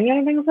 Was it doing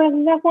anything for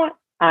that one?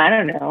 I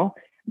don't know.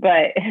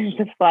 But it's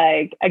just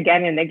like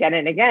again and again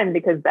and again,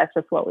 because that's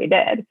just what we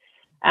did.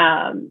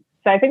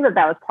 So I think that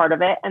was part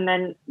of it. And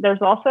then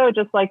there's also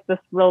just like this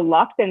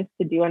reluctance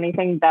to do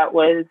anything that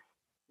was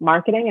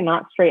marketing and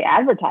not straight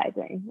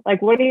advertising.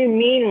 Like, what do you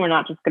mean we're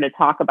not just going to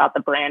talk about the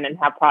brand and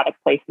have product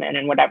placement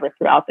and whatever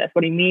throughout this?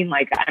 What do you mean,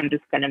 like, I'm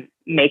just going to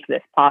make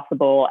this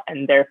possible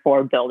and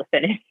therefore build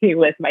affinity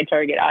with my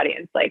target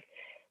audience? Like,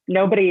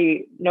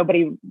 nobody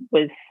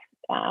was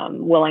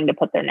willing to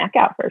put their neck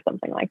out for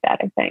something like that,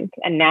 I think.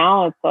 And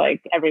now it's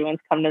like everyone's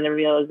come to the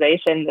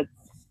realization that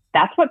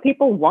that's what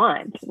people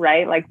want,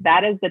 right? Like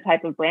that is the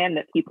type of brand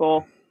that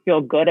people feel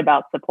good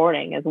about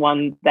supporting, is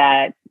one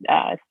that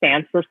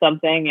stands for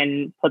something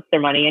and puts their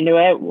money into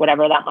it,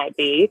 whatever that might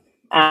be,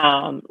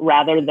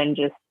 rather than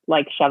just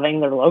like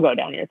shoving their logo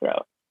down your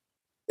throat.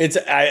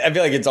 I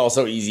feel like it's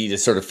also easy to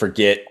sort of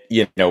forget,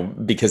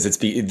 because it's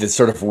the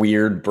sort of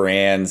weird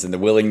brands and the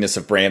willingness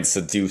of brands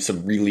to do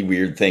some really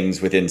weird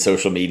things within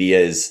social media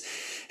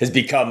has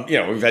become,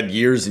 we've had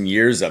years and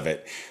years of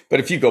it.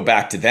 But if you go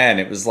back to then,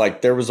 it was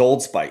like there was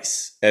Old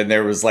Spice and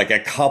there was like a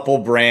couple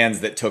brands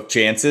that took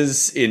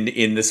chances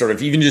in the sort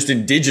of, even just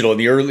in digital in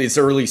the early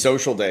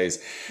social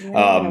days.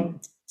 Yeah.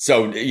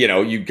 So,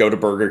 you'd go to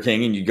Burger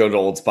King and you'd go to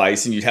Old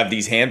Spice and you'd have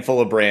these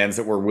handful of brands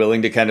that were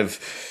willing to kind of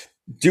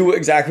do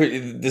exactly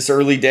this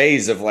early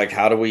days of like,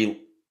 how do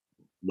we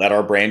let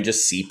our brand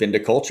just seep into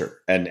culture?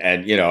 And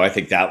I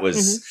think that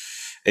was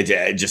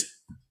it just,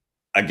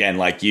 again,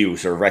 like you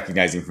sort of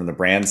recognizing from the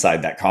brand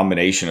side, that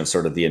combination of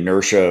sort of the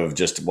inertia of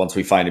just once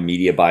we find a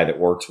media buy that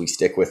works, we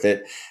stick with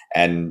it.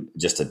 And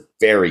just a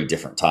very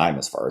different time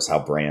as far as how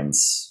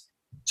brands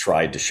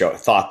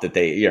thought that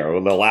they,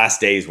 the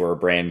last days where a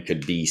brand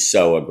could be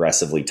so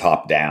aggressively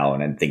top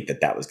down and think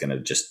that was going to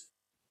just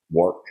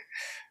work.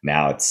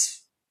 Now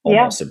it's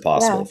almost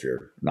impossible if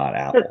you're not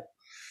Apple.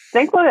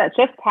 Thankfully, that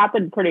shift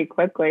happened pretty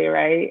quickly,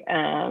 right?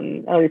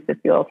 At least it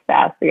feels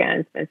fast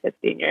again. It's been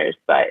 15 years.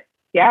 But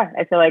yeah,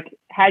 I feel like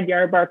had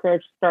Yardbarker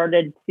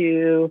started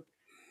to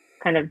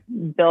kind of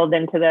build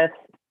into this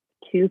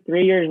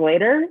 2-3 years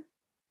later,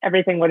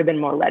 everything would have been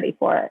more ready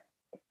for it.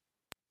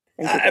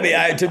 I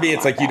mean, to me,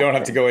 it's like you don't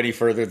have to go any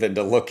further than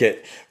to look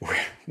at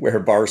where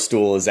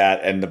Barstool is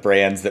at and the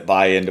brands that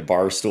buy into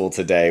Barstool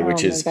today,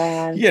 which is, like,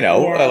 I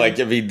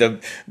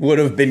mean, would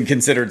have been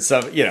considered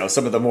some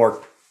of the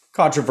more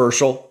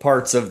controversial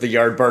parts of the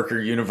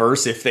Yardbarker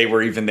universe if they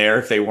were even there,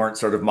 if they weren't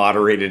sort of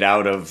moderated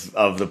out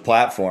of the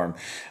platform,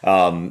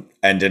 and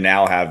to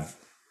now have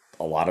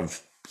a lot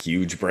of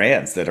huge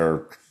brands that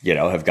are,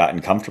 have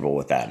gotten comfortable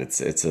with that.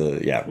 It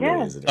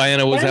really is.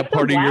 Diana, was that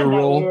part of your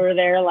role? We were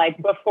there like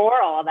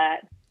before all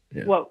that.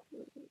 Yeah. What?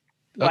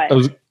 I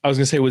was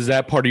gonna say, was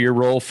that part of your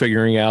role,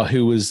 figuring out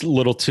who was a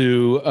little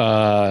too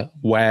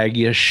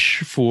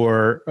waggish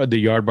for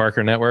the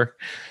Yardbarker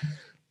network,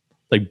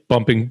 like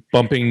bumping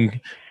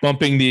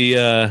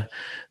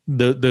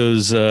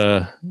those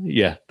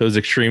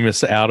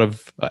extremists out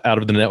of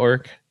the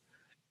network?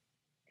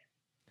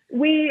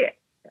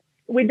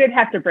 We did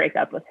have to break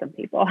up with some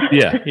people.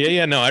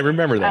 Yeah. No, I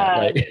remember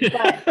that.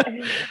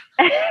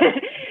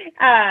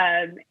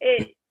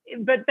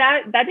 But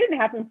that didn't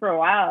happen for a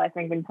while, I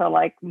think, until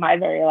like my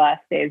very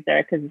last days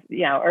there. Because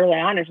early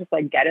on, it's just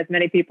like get as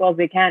many people as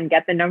we can,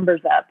 get the numbers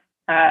up.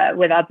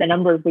 Without the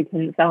numbers, we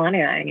couldn't sell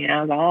anything. It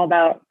was all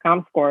about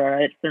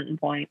ComScore at a certain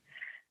point.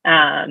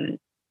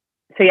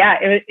 So yeah,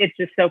 it's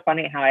just so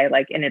funny how I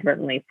like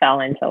inadvertently fell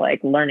into like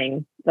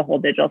learning the whole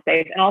digital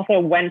space. And also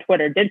when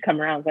Twitter did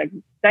come around, I was like,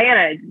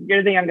 Diana,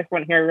 you're the youngest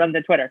one here, run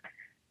the Twitter.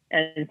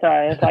 And so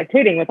I was like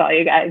tweeting with all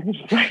you guys.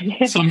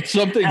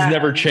 Something's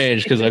never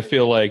changed, because I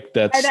feel like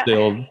that's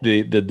still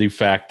the de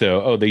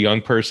facto. Oh, the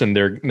young person,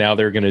 they're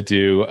going to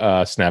do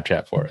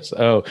Snapchat for us.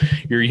 Oh,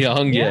 you're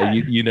young. Yeah.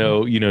 You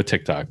know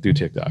TikTok, do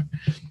TikTok.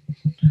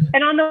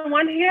 And on the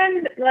one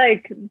hand,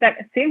 like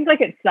that seems like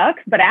it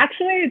sucks, but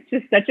actually it's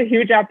just such a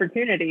huge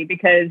opportunity,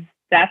 because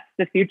that's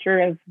the future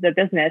of the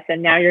business.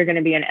 And now you're going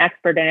to be an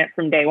expert in it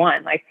from day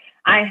one. Like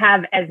I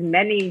have as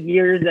many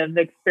years of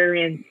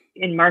experience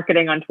in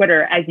marketing on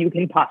Twitter as you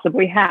can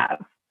possibly have.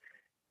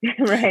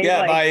 Right?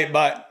 Yeah.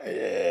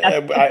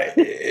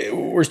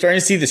 We're starting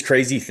to see this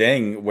crazy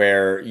thing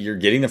where you're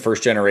getting the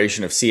first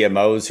generation of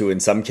CMOs who in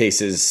some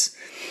cases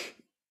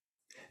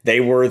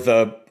they were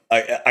the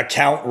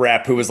account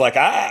rep who was like,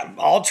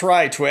 I'll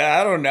try Twitter,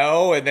 I don't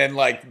know, and then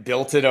like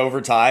built it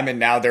over time, and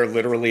now they're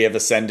literally have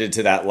ascended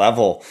to that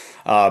level.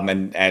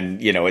 And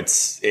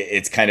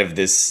it's kind of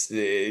this,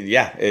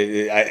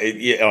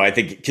 I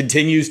think it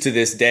continues to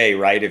this day,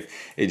 right?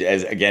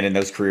 As again in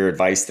those career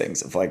advice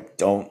things of like,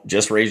 don't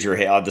just raise your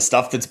hand. The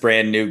stuff that's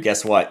brand new,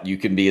 guess what? You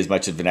can be as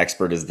much of an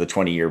expert as the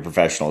 20-year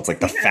professional. It's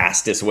like the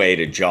fastest way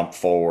to jump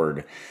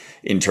forward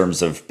in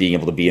terms of being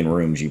able to be in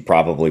rooms you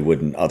probably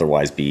wouldn't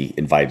otherwise be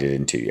invited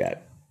into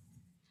yet.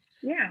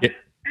 Yeah.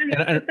 And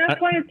at that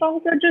point, it's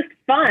also just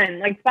fun.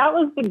 Like that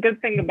was the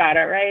good thing about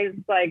it, right?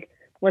 It's like,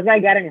 was I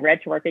getting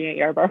rich working at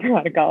Yardbarker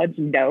out of college?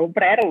 No,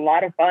 but I had a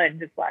lot of fun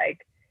just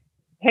like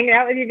hanging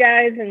out with you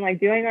guys and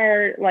like doing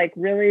our like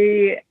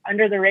really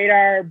under the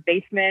radar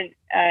basement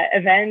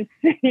events,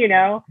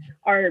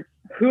 our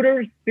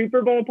Hooters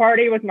Super Bowl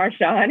party with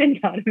Marshawn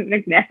and Jonathan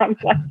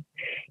McNabb. Like,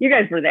 you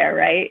guys were there,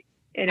 right?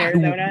 In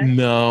Arizona?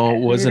 No,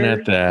 wasn't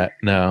at that.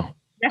 No.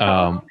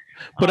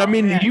 But I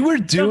mean, you were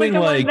doing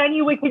like the one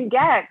venue we can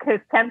get, because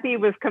Tempe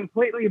was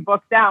completely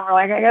booked out. We're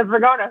like, I guess we're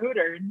going to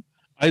Hooters.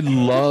 I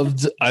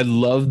loved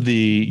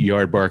the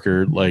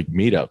Yardbarker like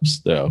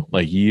meetups though.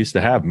 Like you used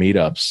to have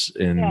meetups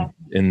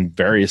in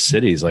various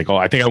cities. Like,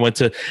 I think I went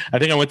to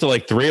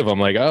like 3 of them.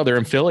 Like, oh, they're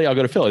in Philly, I'll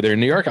go to Philly. They're in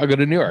New York, I'll go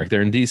to New York.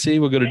 They're in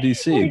DC, we'll go to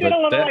DC. We did a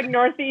little like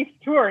Northeast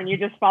tour, and you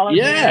just followed.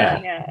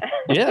 Yeah,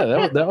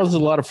 that was a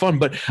lot of fun.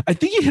 But I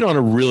think you hit on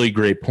a really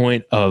great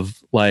point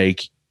of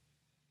like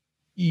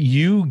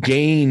you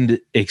gained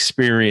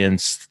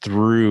experience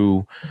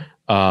through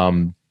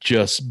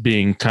just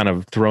being kind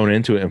of thrown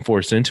into it and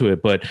forced into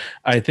it. But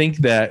I think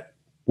that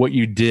what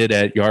you did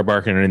at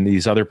Yardbarker and in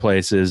these other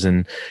places,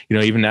 and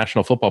even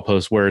National Football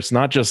Post, where it's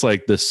not just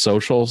like the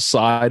social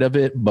side of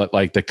it, but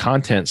like the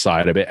content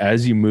side of it,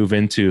 as you move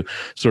into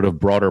sort of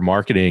broader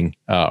marketing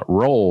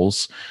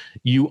roles,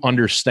 you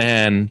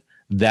understand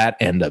that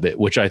end of it,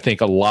 which I think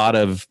a lot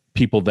of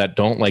people that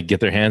don't like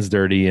get their hands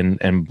dirty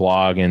and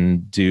blog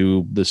and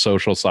do the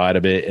social side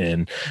of it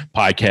and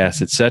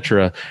podcasts,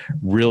 etc.,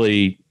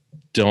 really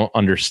don't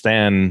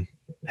understand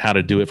how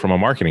to do it from a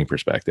marketing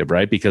perspective,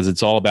 right? Because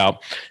it's all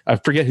about, I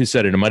forget who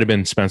said it. It might've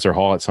been Spencer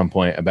Hall at some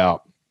point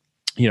about,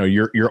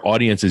 your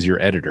audience is your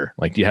editor.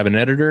 Like, do you have an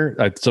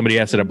editor? Somebody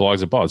asked it at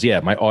Blogs and Balls. Yeah,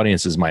 my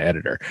audience is my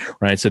editor,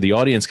 right? So the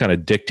audience kind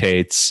of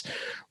dictates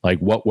like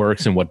what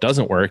works and what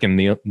doesn't work. And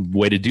the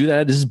way to do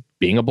that is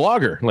being a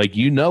blogger. Like,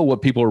 you know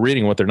what people are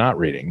reading, what they're not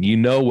reading. You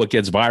know what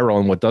gets viral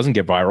and what doesn't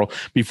get viral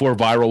before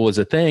viral was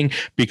a thing,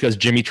 because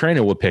Jimmy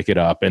Trainer would pick it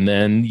up, and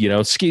then, you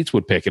know, Skeets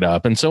would pick it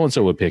up, and so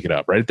would pick it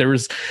up, right? There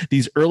was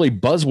these early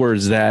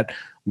buzzwords that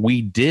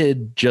we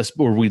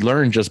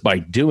learned just by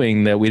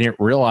doing, that we didn't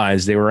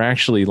realize they were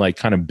actually like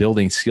kind of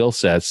building skill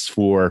sets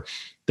for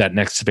that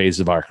next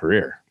phase of our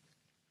career.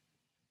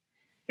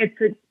 It's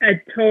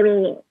a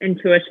total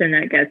intuition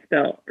that gets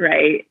built,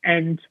 right?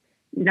 And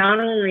not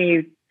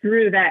only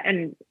through that,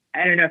 and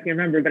I don't know if you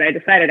remember, but I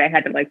decided I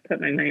had to like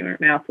put my money where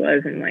my mouth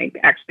was and like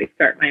actually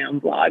start my own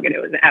blog, and it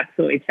was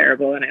absolutely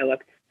terrible. And I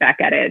looked back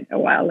at it a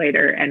while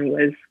later and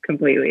was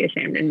completely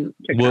ashamed. And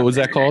what was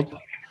that called?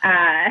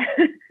 I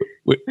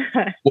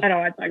don't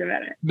want to talk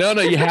about it. No,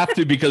 you have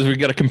to, because we've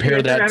got to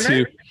compare that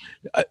to.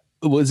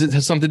 Was it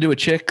something to do with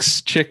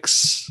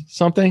chicks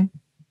something?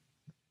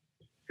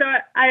 So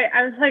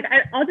I was like,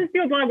 I'll just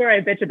do a blog where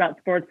I bitch about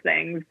sports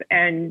things.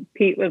 And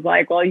Pete was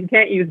like, well, you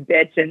can't use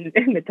bitch in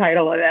the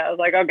title of it. I was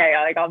like, okay,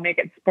 I'll make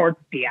it sports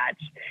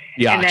biatch.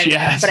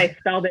 Yes. But I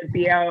spelled it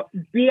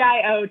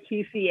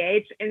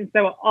BIOTCH. And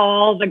so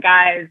all the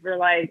guys were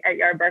like, at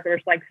Yardbarker were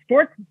like,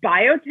 sports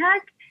biotech?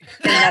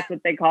 And that's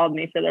what they called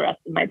me for the rest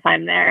of my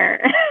time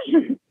there.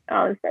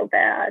 Oh, it was so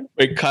bad.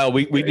 Wait, Kyle,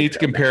 we need to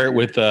compare it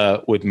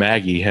with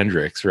Maggie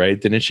Hendricks, right?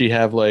 Didn't she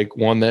have like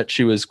one that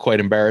she was quite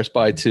embarrassed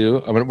by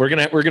too? I mean, we're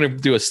gonna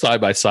do a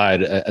side by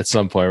side at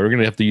some point. We're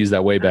gonna have to use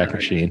that Wayback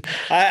Machine.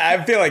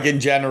 I feel like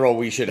in general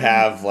we should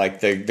have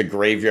like the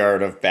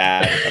graveyard of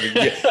bad. I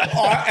mean,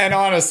 and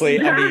honestly,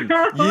 I mean,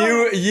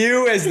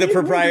 you as the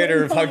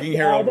proprietor of Hugging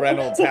Harold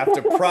Reynolds have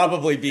to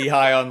probably be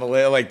high on the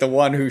list, like the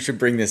one who should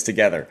bring this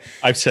together.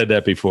 I've said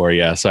that before.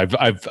 Yes,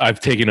 I've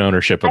taken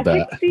ownership of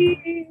that.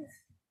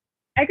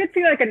 I could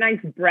see like a nice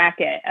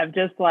bracket of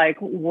just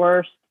like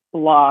worst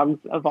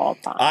blogs of all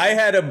time. I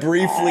had a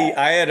brief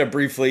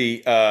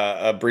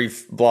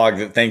blog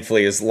that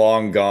thankfully is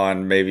long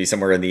gone, maybe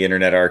somewhere in the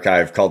Internet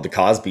Archive, called The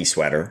Cosby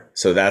Sweater.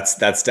 So that's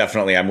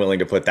definitely, I'm willing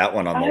to put that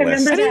one on the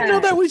list. I didn't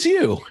know that was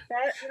you.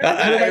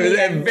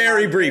 It was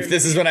very brief.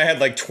 This is when I had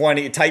like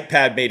 20.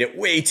 Typepad made it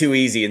way too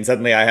easy, and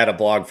suddenly I had a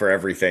blog for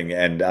everything,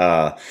 and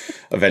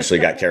eventually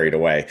got carried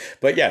away.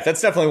 But yeah,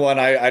 that's definitely one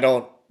I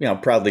don't,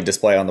 proudly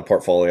display on the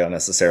portfolio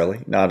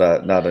necessarily. Not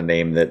a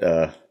name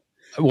that.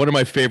 One of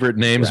my favorite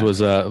names was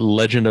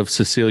Legend of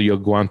Cecilia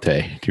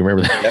Guante. Do you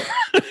remember that?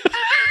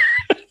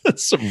 Yep.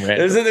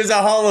 There's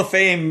a Hall of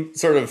Fame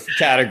sort of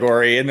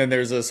category, and then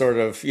there's a sort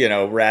of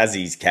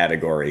Razzies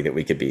category that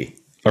we could be.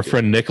 Our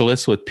friend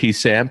Nicholas with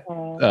PSAM,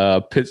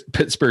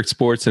 Pittsburgh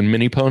Sports and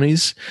Mini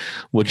Ponies,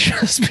 would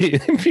just be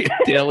a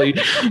daily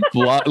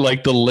blog.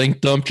 Like the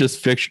link dump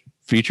just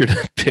featured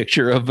a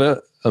picture of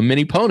a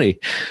mini pony.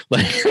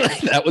 Like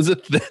that was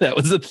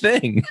a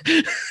thing.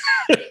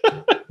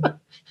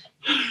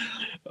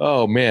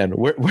 Oh man,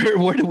 where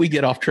did we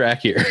get off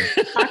track here?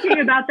 Talking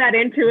about that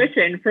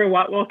intuition for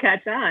what will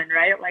catch on,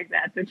 right? Like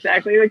that's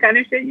exactly the kind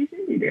of shit you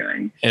should be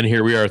doing. And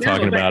here we are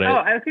talking about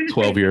it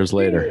 12 years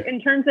later.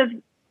 In terms of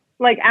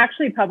like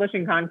actually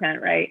publishing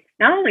content, right?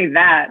 Not only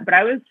that, but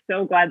I was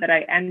so glad that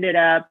I ended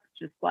up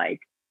just like,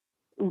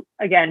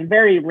 again,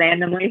 very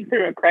randomly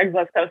through a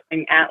Craigslist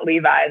posting at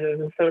Levi's as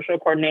a social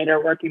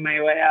coordinator, working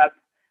my way up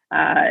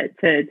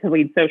to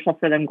lead social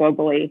for them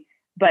globally.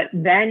 But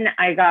then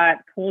I got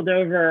pulled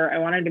over. I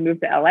wanted to move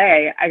to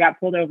LA. I got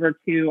pulled over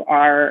to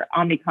our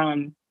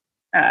Omnicom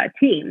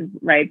team,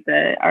 right?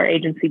 Our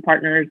agency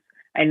partners.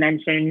 I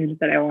mentioned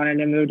that I wanted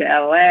to move to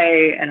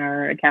LA, and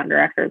our account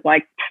director was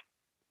like,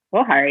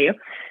 we'll hire you.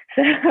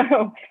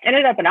 So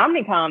ended up at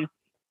Omnicom.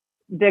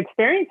 The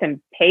experience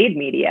in paid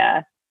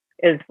media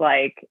is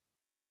like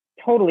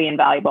totally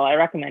invaluable. I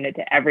recommend it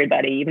to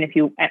everybody, even if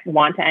you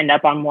want to end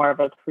up on more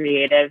of a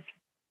creative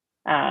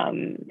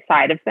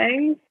side of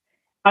things.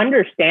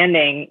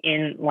 Understanding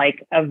in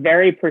like a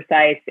very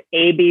precise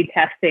A/B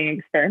testing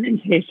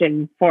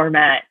experimentation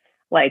format,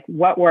 like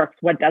what works,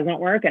 what doesn't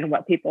work, and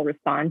what people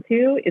respond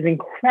to is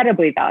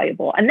incredibly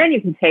valuable. And then you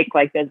can take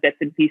like those bits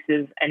and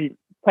pieces and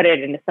put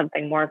it into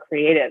something more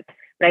creative.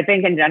 But I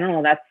think in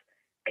general, that's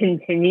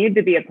continued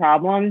to be a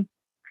problem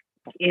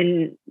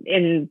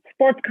in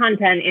sports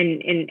content,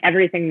 in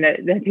everything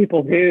that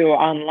people do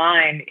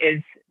online,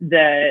 is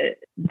the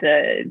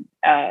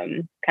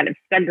kind of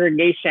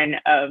segregation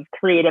of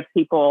creative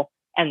people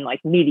and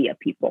like media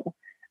people.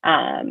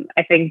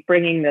 I think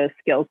bringing those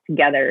skills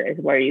together is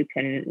where you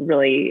can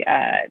really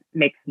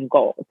make some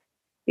gold,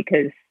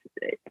 because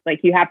like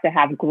you have to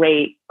have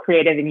great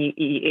creative, and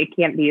it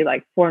can't be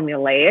like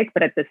formulaic,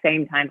 but at the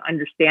same time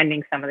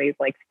understanding some of these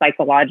like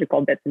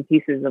psychological bits and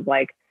pieces of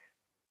like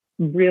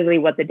really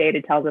what the data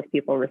tells us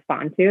people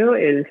respond to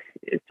is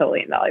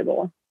totally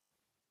invaluable.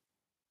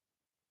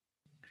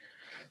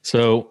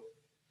 So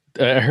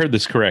I heard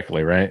this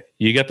correctly, right?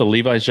 You got the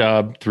Levi's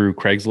job through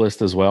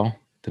Craigslist as well.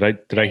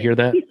 Did I hear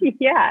that?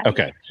 Yeah.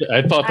 Okay.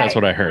 I thought that's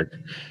what I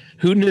heard.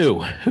 Who knew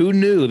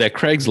that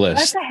Craigslist?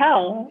 What the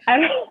hell?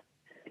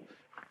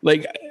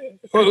 Like,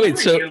 Wait,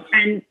 so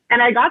and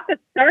I got the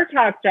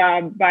StarTalk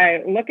job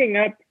by looking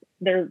up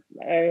their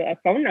a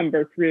phone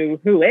number through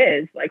Who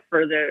Is, like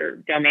for their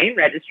domain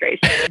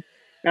registration.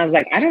 And I was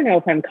like, I don't know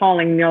if I'm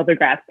calling Neil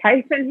deGrasse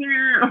Tyson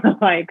here or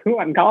like who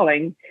I'm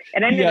calling.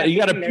 And then you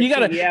gotta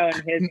CEO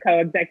and his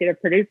co-executive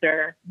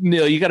producer.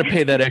 Neil, you got to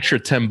pay that extra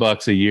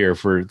 $10 a year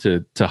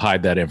to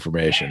hide that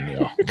information.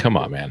 Neil, come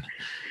on, man.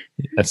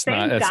 That's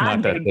not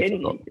that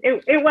difficult.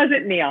 It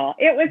wasn't Neil.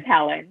 It was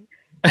Helen.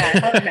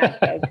 Helen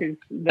Mastos, who's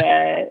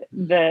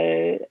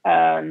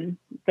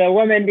the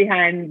woman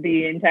behind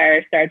the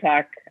entire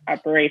StarTalk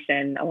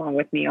operation, along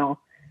with Neil.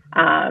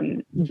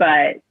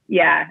 But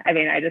yeah, I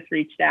mean, I just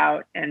reached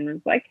out and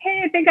was like,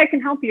 hey, I think I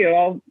can help you.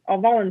 I'll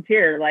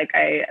volunteer. Like,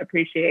 I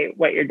appreciate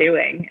what you're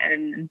doing.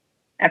 And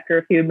after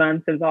a few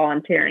months of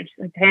volunteering, she's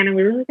like, Diana,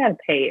 we really got to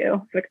pay you. I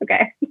was like,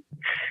 okay.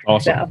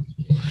 Awesome.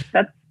 So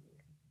that's,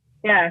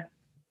 yeah.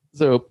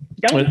 So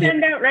don't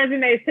send out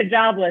resumes to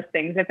job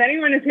listings. If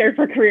anyone is here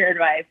for career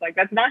advice, like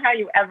that's not how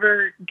you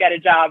ever get a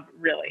job,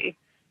 really.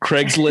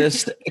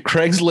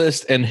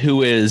 Craigslist and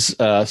Who Is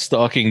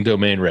stalking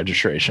domain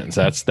registrations.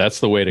 That's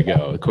the way to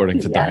go,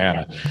 according to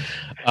Diana.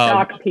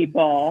 Stalk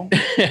people.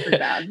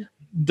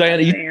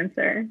 Diana,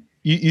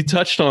 you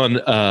touched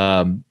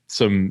on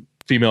some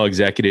female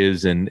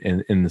executives in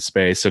the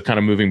space. So kind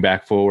of moving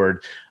back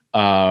forward,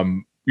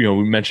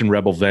 we mentioned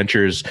Rebel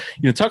Ventures.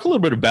 Talk a little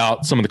bit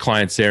about some of the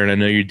clients there. And I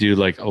know you do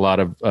like a lot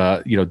of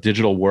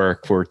digital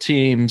work for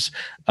teams.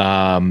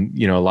 A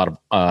lot of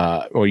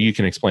or you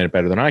can explain it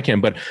better than I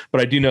can. But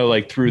I do know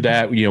like through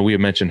that, we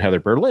have mentioned Heather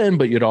Berlin,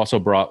 but you'd also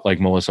brought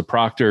like Melissa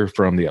Proctor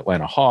from the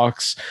Atlanta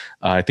Hawks.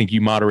 I think you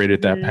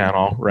moderated that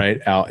panel right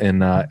out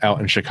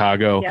in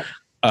Chicago. Yep.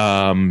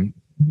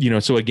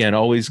 So again,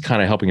 always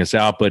kind of helping us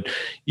out. But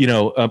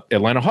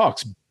Atlanta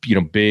Hawks,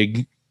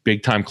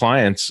 big time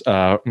clients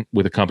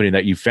with a company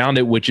that you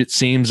founded, which it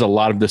seems a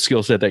lot of the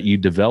skill set that you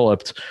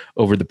developed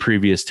over the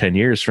previous 10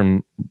 years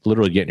from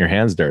literally getting your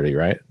hands dirty,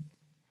 right?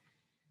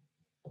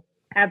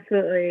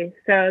 Absolutely.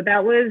 So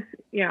that was,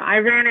 I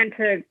ran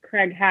into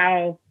Craig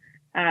Howe,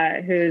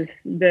 who's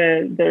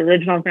the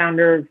original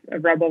founder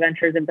of Rebel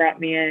Ventures and brought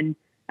me in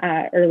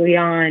early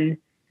on.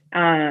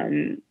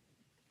 And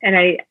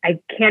I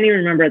can't even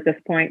remember at this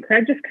point.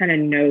 Craig just kind of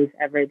knows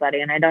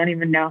everybody, and I don't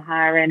even know how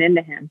I ran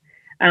into him.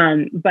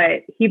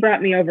 But he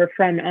brought me over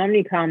from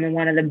Omnicom, and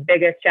one of the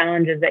biggest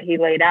challenges that he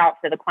laid out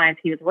for the clients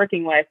he was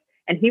working with,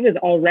 and he was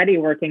already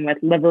working with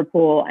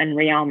Liverpool and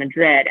Real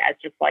Madrid as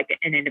just like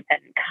an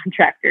independent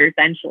contractor,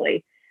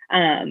 essentially.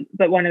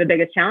 But one of the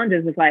biggest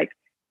challenges is like,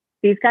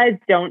 these guys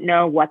don't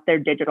know what their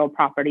digital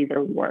properties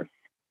are worth.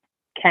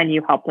 Can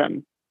you help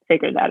them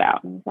figure that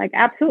out? And I was like,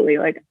 absolutely.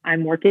 Like,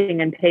 I'm working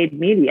in paid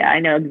media. I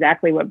know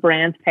exactly what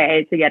brands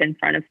pay to get in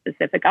front of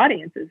specific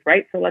audiences,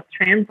 right? So let's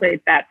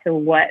translate that to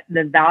what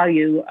the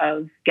value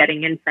of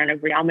getting in front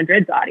of Real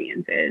Madrid's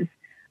audience is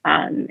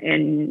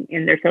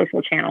in their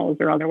social channels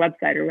or on their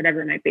website or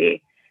whatever it might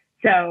be.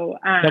 So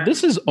now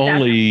this is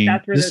only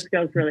that's where the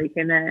skills really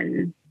came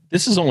in.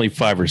 This is only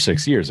 5 or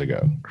 6 years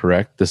ago,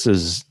 correct? This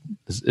isn't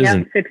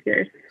 6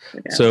 years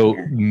ago. So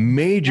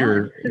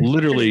major,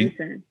 literally.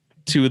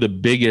 Two of the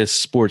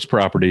biggest sports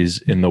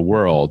properties in the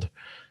world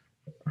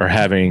are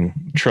having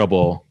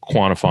trouble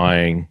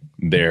quantifying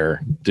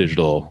their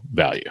digital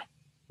value,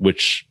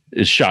 which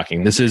is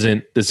shocking. This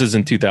isn't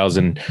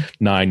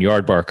 2009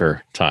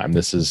 Yardbarker time.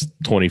 This is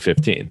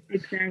 2015.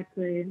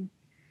 Exactly.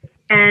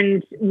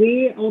 And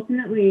we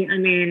ultimately,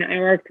 I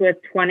worked with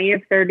 20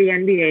 of 30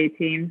 NBA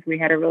teams. We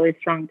had a really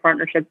strong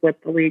partnership with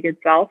the league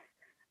itself.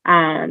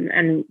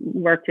 And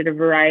worked in a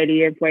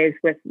variety of ways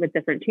with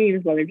different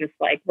teams, whether just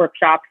like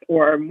workshops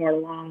or more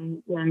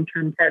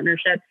long-term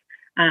partnerships.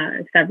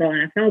 Several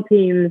NFL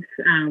teams,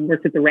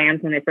 worked with the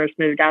Rams when they first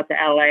moved out to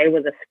LA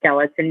with a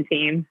skeleton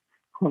team.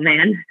 Oh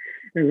man,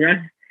 it was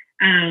rough.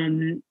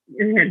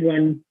 We had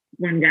one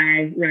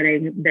guy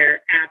running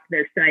their app,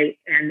 their site,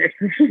 and their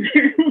social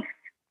channels.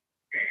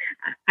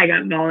 I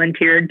got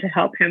volunteered to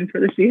help him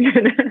for the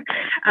season,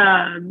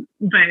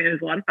 but it was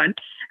a lot of fun.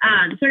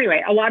 So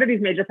anyway, a lot of these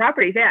major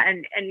properties,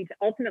 and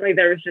ultimately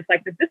there was just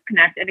like this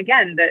disconnect. And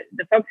again,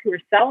 the folks who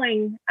were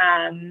selling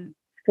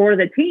for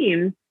the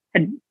team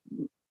had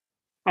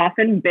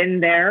often been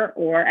there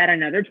or at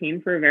another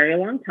team for a very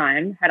long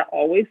time, had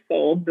always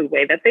sold the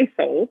way that they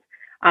sold,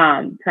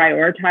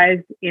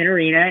 prioritized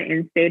in-arena,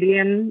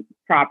 in-stadium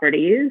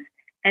properties,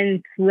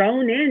 and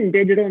thrown in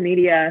digital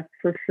media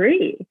for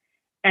free.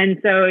 And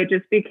so it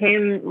just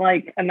became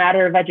like a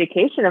matter of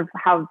education of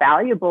how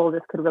valuable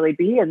this could really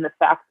be, and the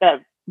fact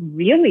that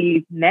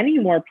really many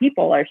more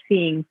people are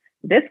seeing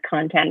this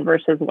content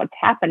versus what's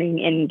happening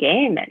in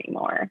game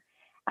anymore.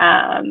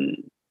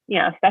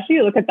 Especially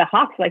you look at the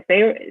Hawks, like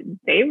they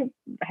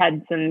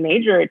had some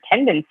major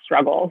attendance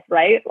struggles,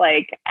 right?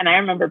 Like, and I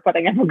remember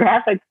putting up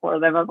graphics for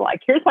them of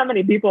like, here's how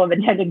many people have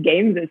attended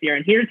games this year,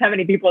 and here's how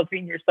many people have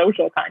seen your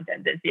social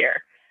content this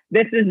year.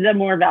 This is the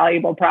more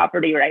valuable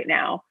property right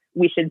now.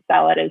 We should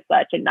sell it as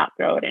such and not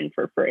throw it in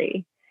for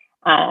free.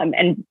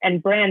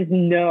 And brands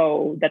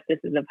know that this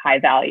is of high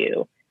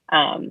value.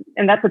 And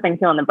that's the thing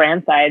too, on the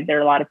brand side, there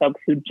are a lot of folks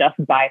who just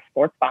buy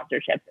sports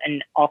sponsorships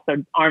and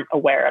also aren't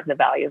aware of the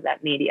value of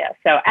that media.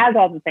 So as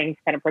all the things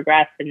kind of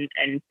progress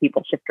and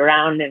people shift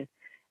around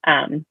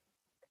and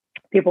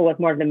people with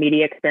more of the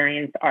media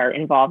experience are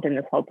involved in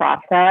this whole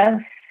process,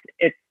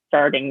 it's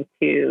starting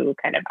to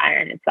kind of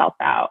iron itself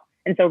out.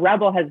 And so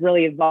Rebel has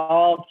really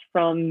evolved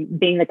from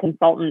being the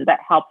consultant that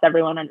helps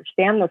everyone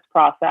understand this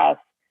process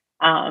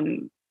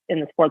in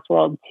the sports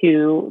world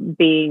to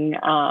being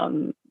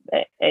an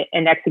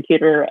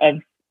executor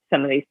of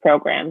some of these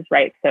programs,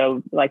 right?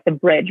 So like the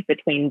bridge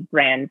between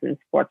brands and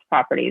sports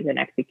properties and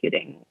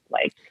executing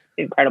like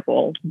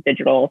incredible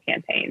digital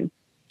campaigns.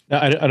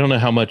 Now, I don't know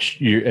how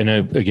much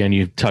again,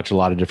 you touch a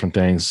lot of different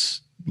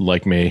things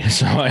like me,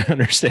 so I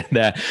understand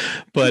that.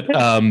 But,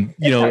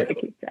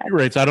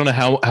 right. So I don't know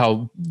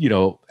how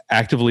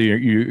actively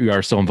you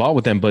are still involved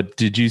with them, but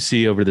did you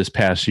see over this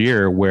past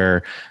year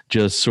where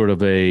just sort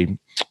of a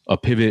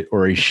pivot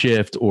or a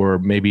shift or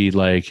maybe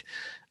like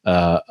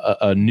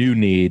a new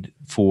need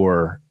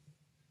for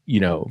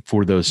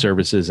those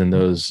services and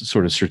those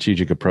sort of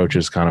strategic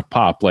approaches kind of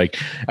pop? Like,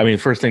 I mean,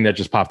 the first thing that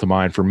just popped to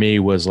mind for me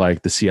was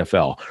like the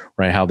CFL,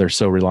 right? How they're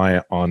so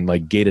reliant on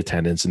like gate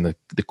attendance, and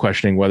the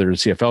questioning whether the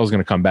CFL is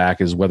going to come back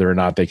is whether or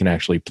not they can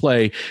actually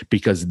play,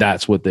 because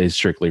that's what they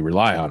strictly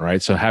rely on,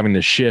 right? So having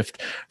to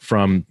shift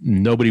from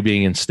nobody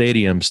being in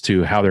stadiums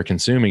to how they're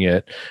consuming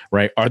it,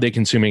 right? Are they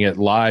consuming it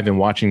live and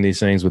watching these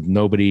things with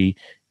nobody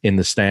in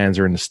the stands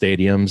or in the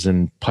stadiums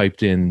and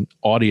piped in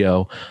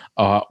audio,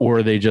 or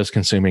are they just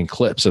consuming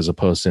clips as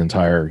opposed to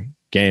entire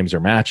games or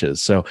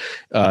matches? So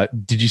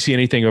did you see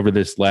anything over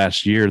this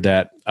last year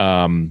that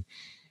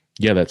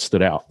that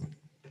stood out?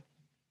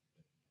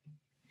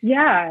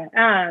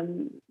 Yeah.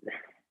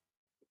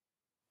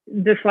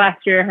 This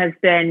last year has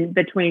been,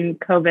 between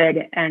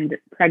COVID and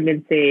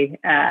pregnancy,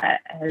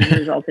 has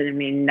resulted in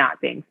me not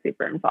being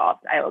super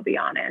involved, I will be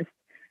honest.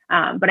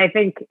 But I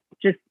think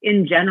just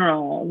in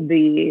general,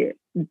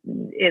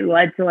 it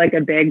led to like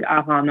a big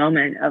aha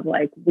moment of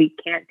like, we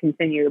can't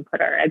continue to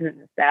put our eggs in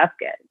this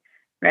basket,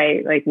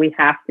 right? Like we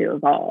have to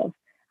evolve.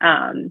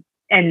 And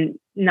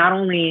not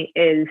only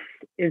is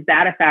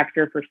that a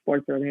factor for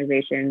sports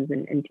organizations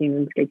and teams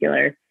in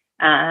particular,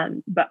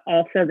 but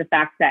also the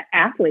fact that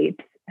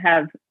athletes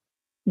have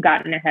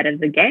gotten ahead of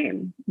the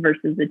game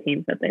versus the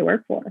teams that they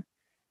work for.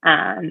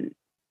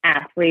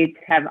 Athletes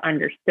have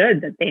understood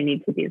that they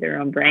need to be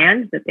their own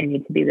brand, that they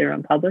need to be their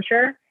own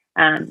publisher.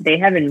 They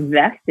have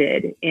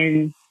invested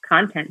in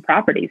content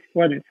properties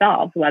for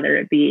themselves, whether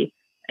it be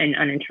an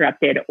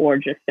uninterrupted or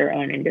just their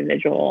own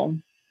individual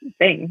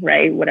thing,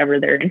 right? Whatever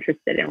they're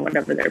interested in,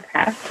 whatever they're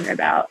passionate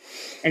about.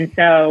 And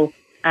so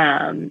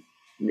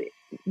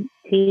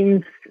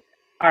teams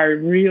are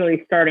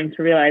really starting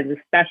to realize,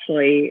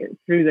 especially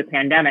through the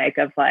pandemic,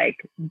 of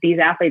like, these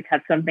athletes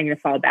have something to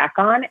fall back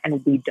on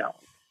and we don't.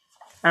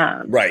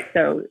 Right.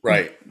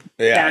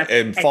 Yeah.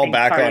 And fall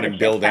back on and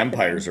build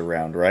empires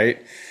around,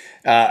 right?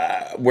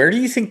 Where do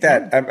you think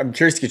that, I'm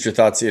curious to get your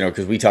thoughts,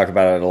 because we talk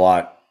about it a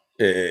lot,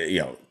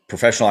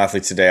 professional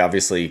athletes today,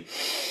 obviously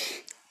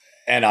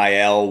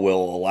NIL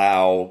will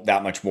allow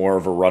that much more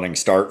of a running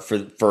start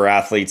for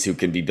athletes who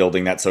can be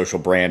building that social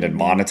brand and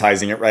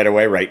monetizing it right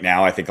away. Right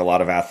now, I think a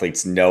lot of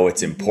athletes know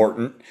it's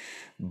important,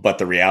 but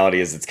the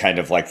reality is it's kind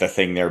of like the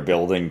thing they're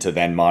building to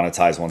then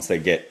monetize once they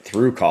get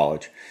through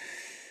college.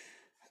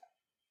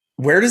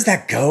 Where does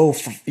that go?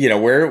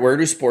 Where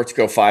do sports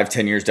go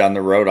 5-10 years down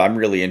the road? I'm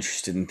really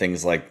interested in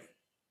things like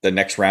the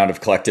next round of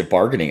collective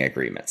bargaining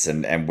agreements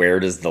and where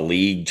does the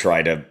league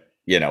try to,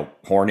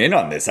 horn in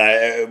on this?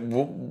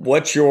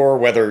 What's your,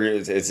 whether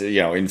it's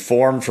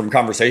informed from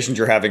conversations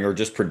you're having or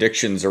just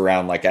predictions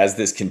around, like, as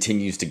this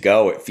continues to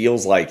go, it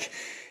feels like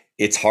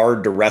it's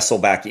hard to wrestle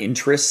back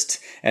interest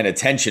and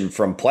attention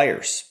from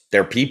players.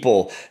 They're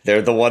people.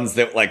 They're the ones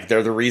that, like,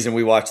 they're the reason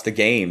we watch the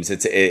games.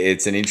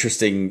 It's an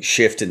interesting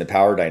shift in the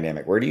power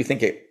dynamic. Where do you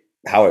think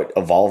how it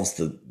evolves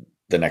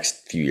the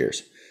next few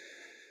years?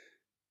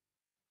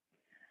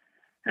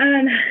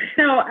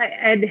 So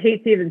I'd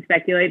hate to even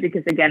speculate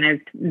because,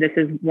 again, this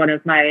is one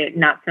of my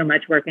not so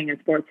much working in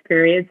sports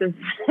periods of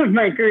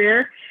my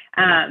career.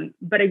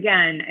 But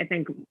again, I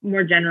think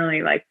more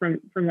generally, like from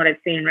what I've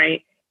seen,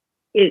 right,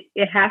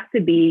 it has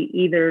to be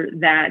either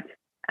that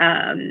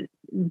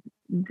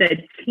the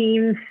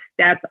teams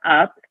step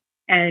up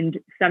and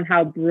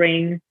somehow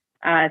bring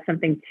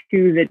something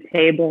to the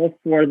table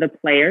for the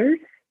players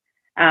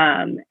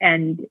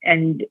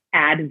and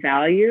add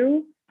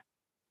value,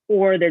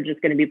 or they're just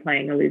going to be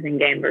playing a losing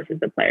game versus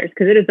the players,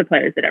 because it is the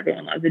players that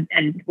everyone loves.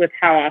 And with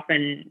how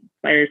often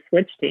players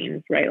switch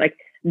teams, right? Like,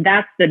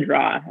 that's the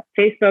draw.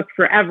 Facebook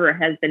forever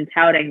has been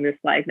touting this,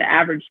 like, the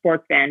average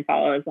sports fan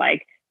follows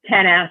like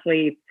 10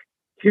 athletes,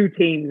 2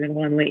 teams in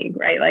one league,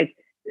 right? Like,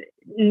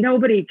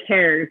 nobody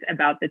cares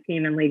about the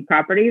team and league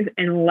properties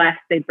unless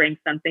they bring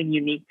something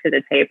unique to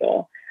the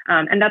table.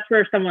 And that's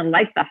where someone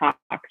like the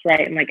Hawks,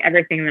 right? And like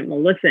everything that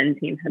Melissa and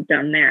team have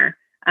done there,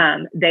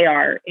 they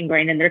are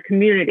ingrained in their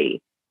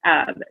community.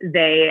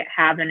 They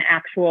have an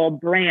actual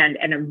brand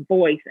and a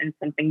voice and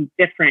something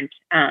different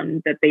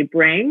that they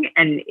bring,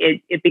 and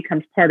it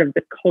becomes part of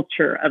the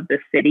culture of the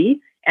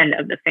city and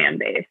of the fan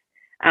base.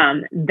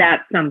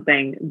 That's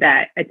something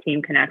that a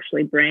team can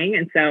actually bring.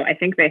 And so I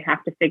think they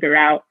have to figure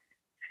out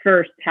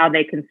first how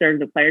they can serve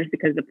the players,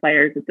 because the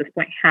players at this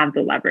point have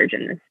the leverage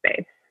in this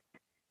space.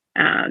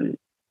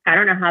 I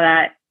don't know how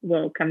that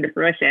will come to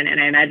fruition, and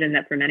I imagine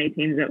that for many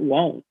teams it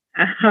won't,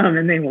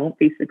 and they won't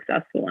be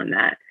successful in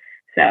that.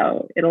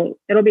 So it'll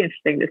be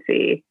interesting to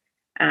see.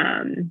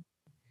 And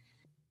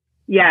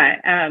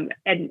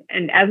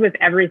as with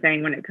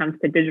everything when it comes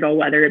to digital,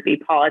 whether it be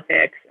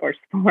politics or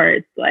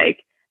sports,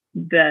 like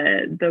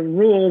the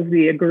rules,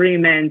 the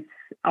agreements,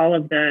 all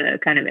of the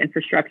kind of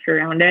infrastructure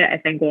around it, I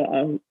think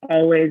will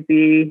always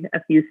be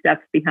a few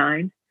steps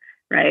behind,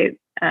 right?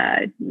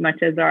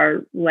 Much as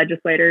our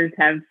legislators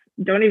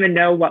don't even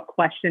know what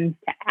questions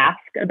to ask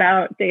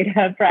about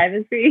data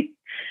privacy.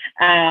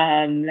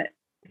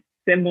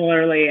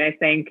 Similarly, I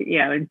think,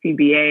 in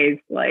CBAs,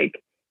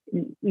 like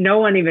no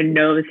one even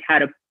knows how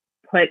to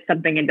put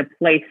something into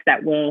place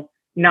that will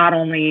not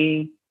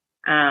only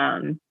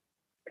kind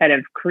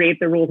of create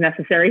the rules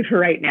necessary for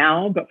right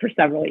now, but for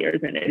several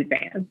years in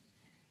advance.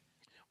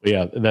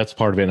 Yeah, that's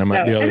part of it. And the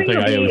other thing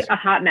it'll be a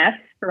hot mess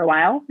for a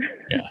while.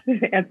 Yeah.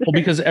 Well,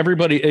 because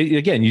everybody,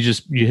 again, you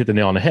hit the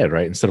nail on the head,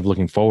 right? Instead of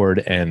looking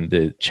forward and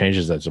the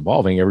changes that's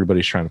evolving,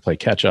 everybody's trying to play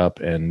catch up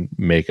and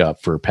make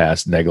up for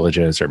past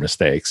negligence or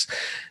mistakes.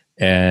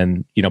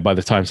 And, by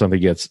the time something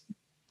gets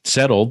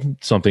settled,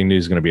 something new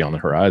is going to be on the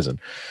horizon.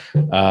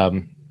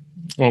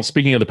 Well,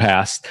 speaking of the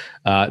past,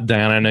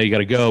 Diana, I know you got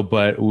to go,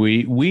 but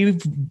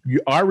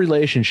our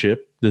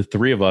relationship, the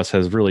three of us,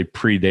 has really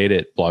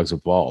predated Blogs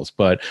with Balls.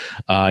 But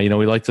we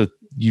like to.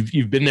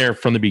 You've been there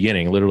from the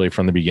beginning, literally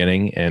from the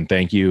beginning, and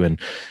thank you. And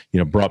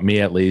brought me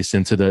at least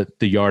into the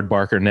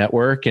Yardbarker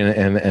network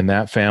and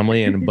that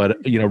family. And but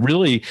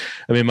really,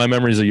 I mean, my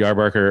memories of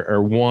Yardbarker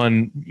are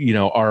one,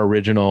 our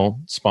original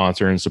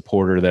sponsor and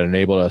supporter that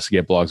enabled us to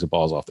get Blogs with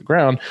Balls off the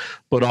ground,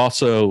 but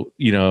also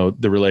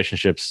the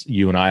relationships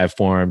you and I have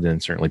formed,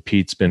 and certainly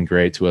Pete's been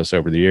great to us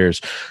over the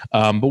years.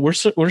 But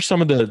what are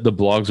some of the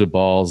Blogs with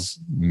Balls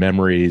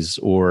memories,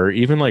 or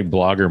even like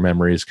blogger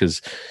memories?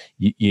 Because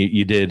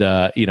you did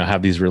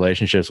have these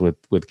relationships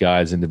with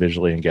guys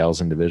individually and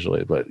gals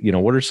individually, but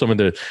what are some of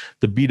the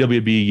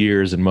BWB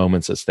years and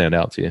moments that stand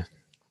out to you?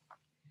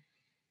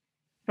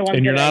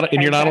 And you're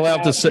not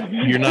allowed to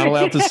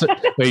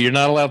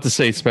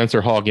say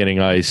Spencer Hall getting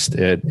iced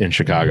in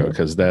Chicago,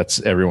 because that's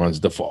everyone's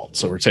default.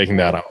 So we're taking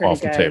that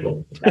off the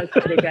table. That's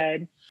pretty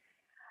good.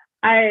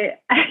 I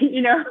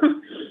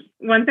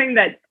one thing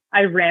that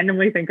I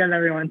randomly think of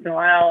every once in a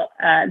while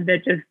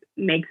that just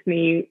makes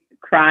me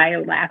cry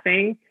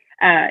laughing.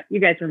 You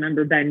guys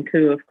remember Ben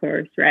Koo, of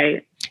course,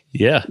 right?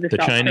 Yeah, the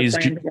Chinese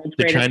Jew.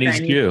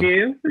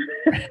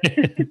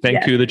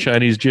 Ben Koo, the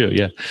Chinese Jew.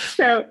 Yeah.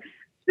 So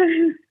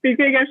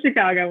speaking of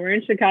Chicago, we're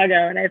in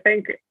Chicago, and I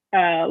think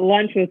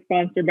lunch was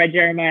sponsored by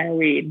Jeremiah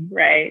Weed,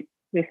 right?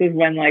 This is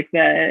when like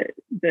the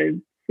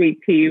sweet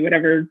tea,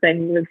 whatever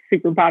thing, was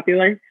super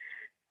popular.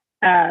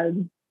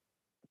 Ben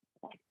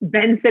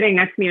sitting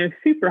next to me, it was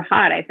super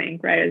hot, I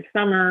think, right? It's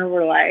summer,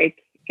 we're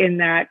like in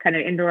that kind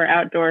of indoor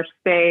outdoor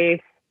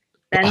space.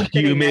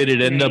 Humid.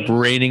 It ended up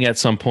raining at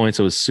some point,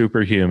 so it was super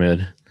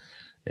humid.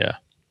 Yeah.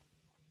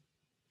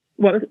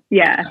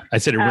 Yeah. I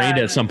said it rained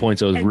at some point,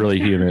 so it was really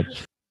humid.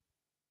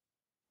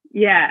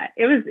 Yeah,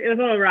 it was a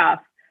little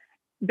rough.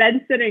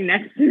 Ben's sitting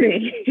next to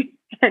me,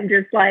 and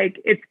just like,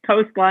 it's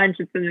post lunch,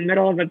 it's in the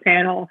middle of a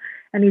panel,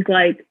 and he's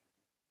like,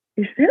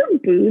 "Is there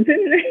booze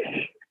in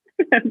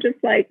this?" I'm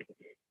just like,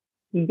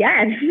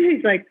 "Yes."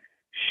 He's like,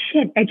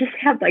 "Shit, I just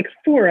had like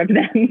 4 of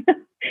them."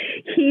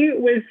 He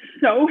was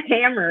so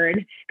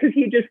hammered because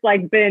he just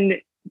like been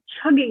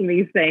chugging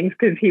these things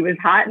because he was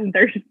hot and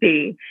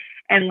thirsty,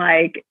 and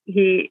like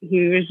he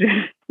was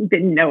just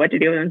didn't know what to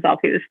do with himself.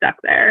 He was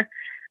stuck there.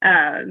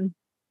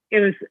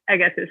 I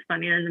guess it was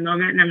funnier in the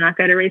moment, and I'm not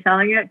good at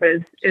retelling it, but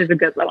it was a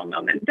good little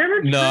moment.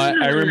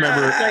 I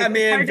remember. I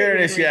mean, in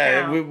fairness,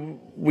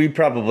 we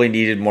probably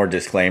needed more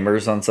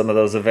disclaimers on some of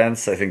those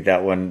events. I think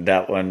that one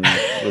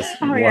was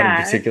one in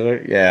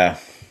particular. Yeah.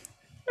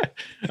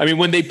 I mean,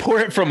 when they pour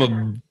it from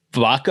a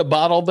vodka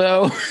bottle,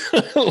 though,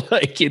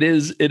 like it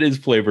is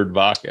flavored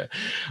vodka.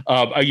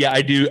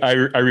 I do. I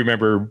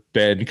remember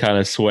Ben kind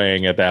of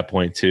swaying at that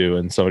point too,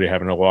 and somebody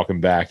having to walk him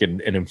back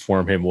and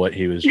inform him what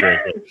he was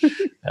drinking.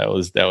 that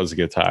was a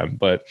good time.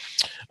 But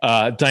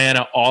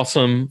Diana,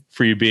 awesome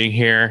for you being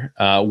here.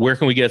 Where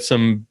can we get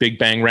some Big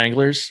Bang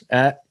Wranglers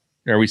at?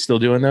 Are we still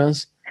doing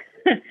those?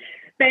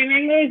 Bang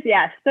Wranglers,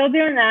 yeah, still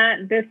doing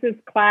that. This is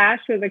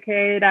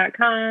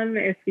clash.com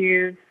if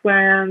you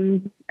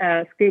swim,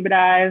 scuba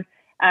dive.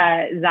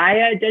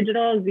 Zaya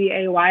Digital,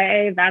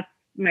 Zaya, that's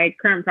my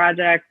current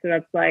project. So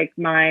that's like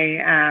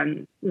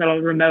my little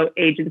remote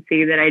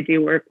agency that I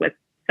do work with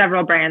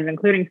several brands,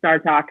 including Star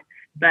Talk,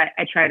 but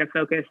I try to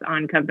focus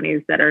on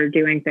companies that are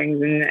doing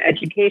things in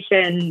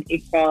education,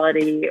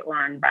 equality,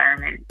 or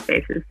environment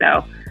spaces.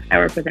 So I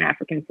work with an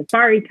African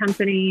safari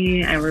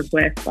company. I work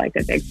with like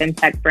a big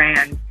fintech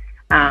brand.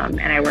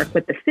 And I work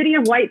with the city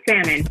of White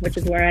Salmon, which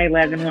is where I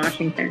live in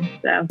Washington.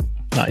 So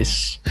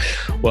nice.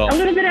 Well, a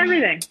little bit of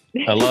everything.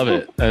 I love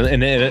it.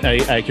 And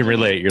I can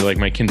relate. You're like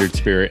my kindred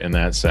spirit in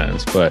that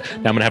sense. But now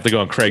I'm going to have to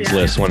go on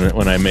Craigslist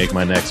when I make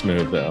my next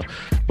move, though.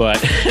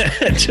 But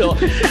until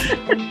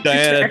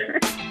Diana,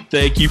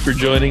 thank you for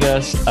joining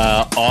us.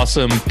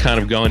 Awesome kind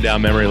of going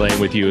down memory lane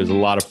with you. It was a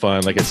lot of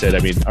fun. Like I said, I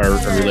mean, our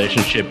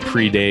relationship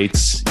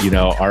predates,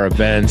 our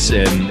events.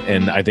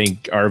 And I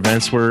think our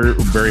events were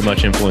very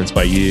much influenced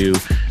by you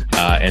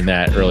and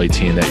that early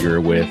team that you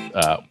were with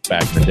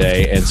back in the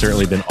day. And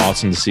certainly been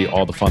awesome to see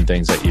all the fun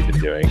things that you've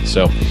been doing.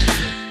 So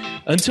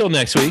until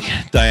next week,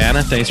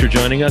 Diana, thanks for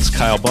joining us.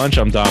 Kyle Bunch,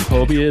 I'm Don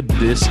Povia.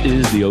 This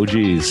is the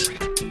OGs.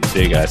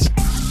 See you guys.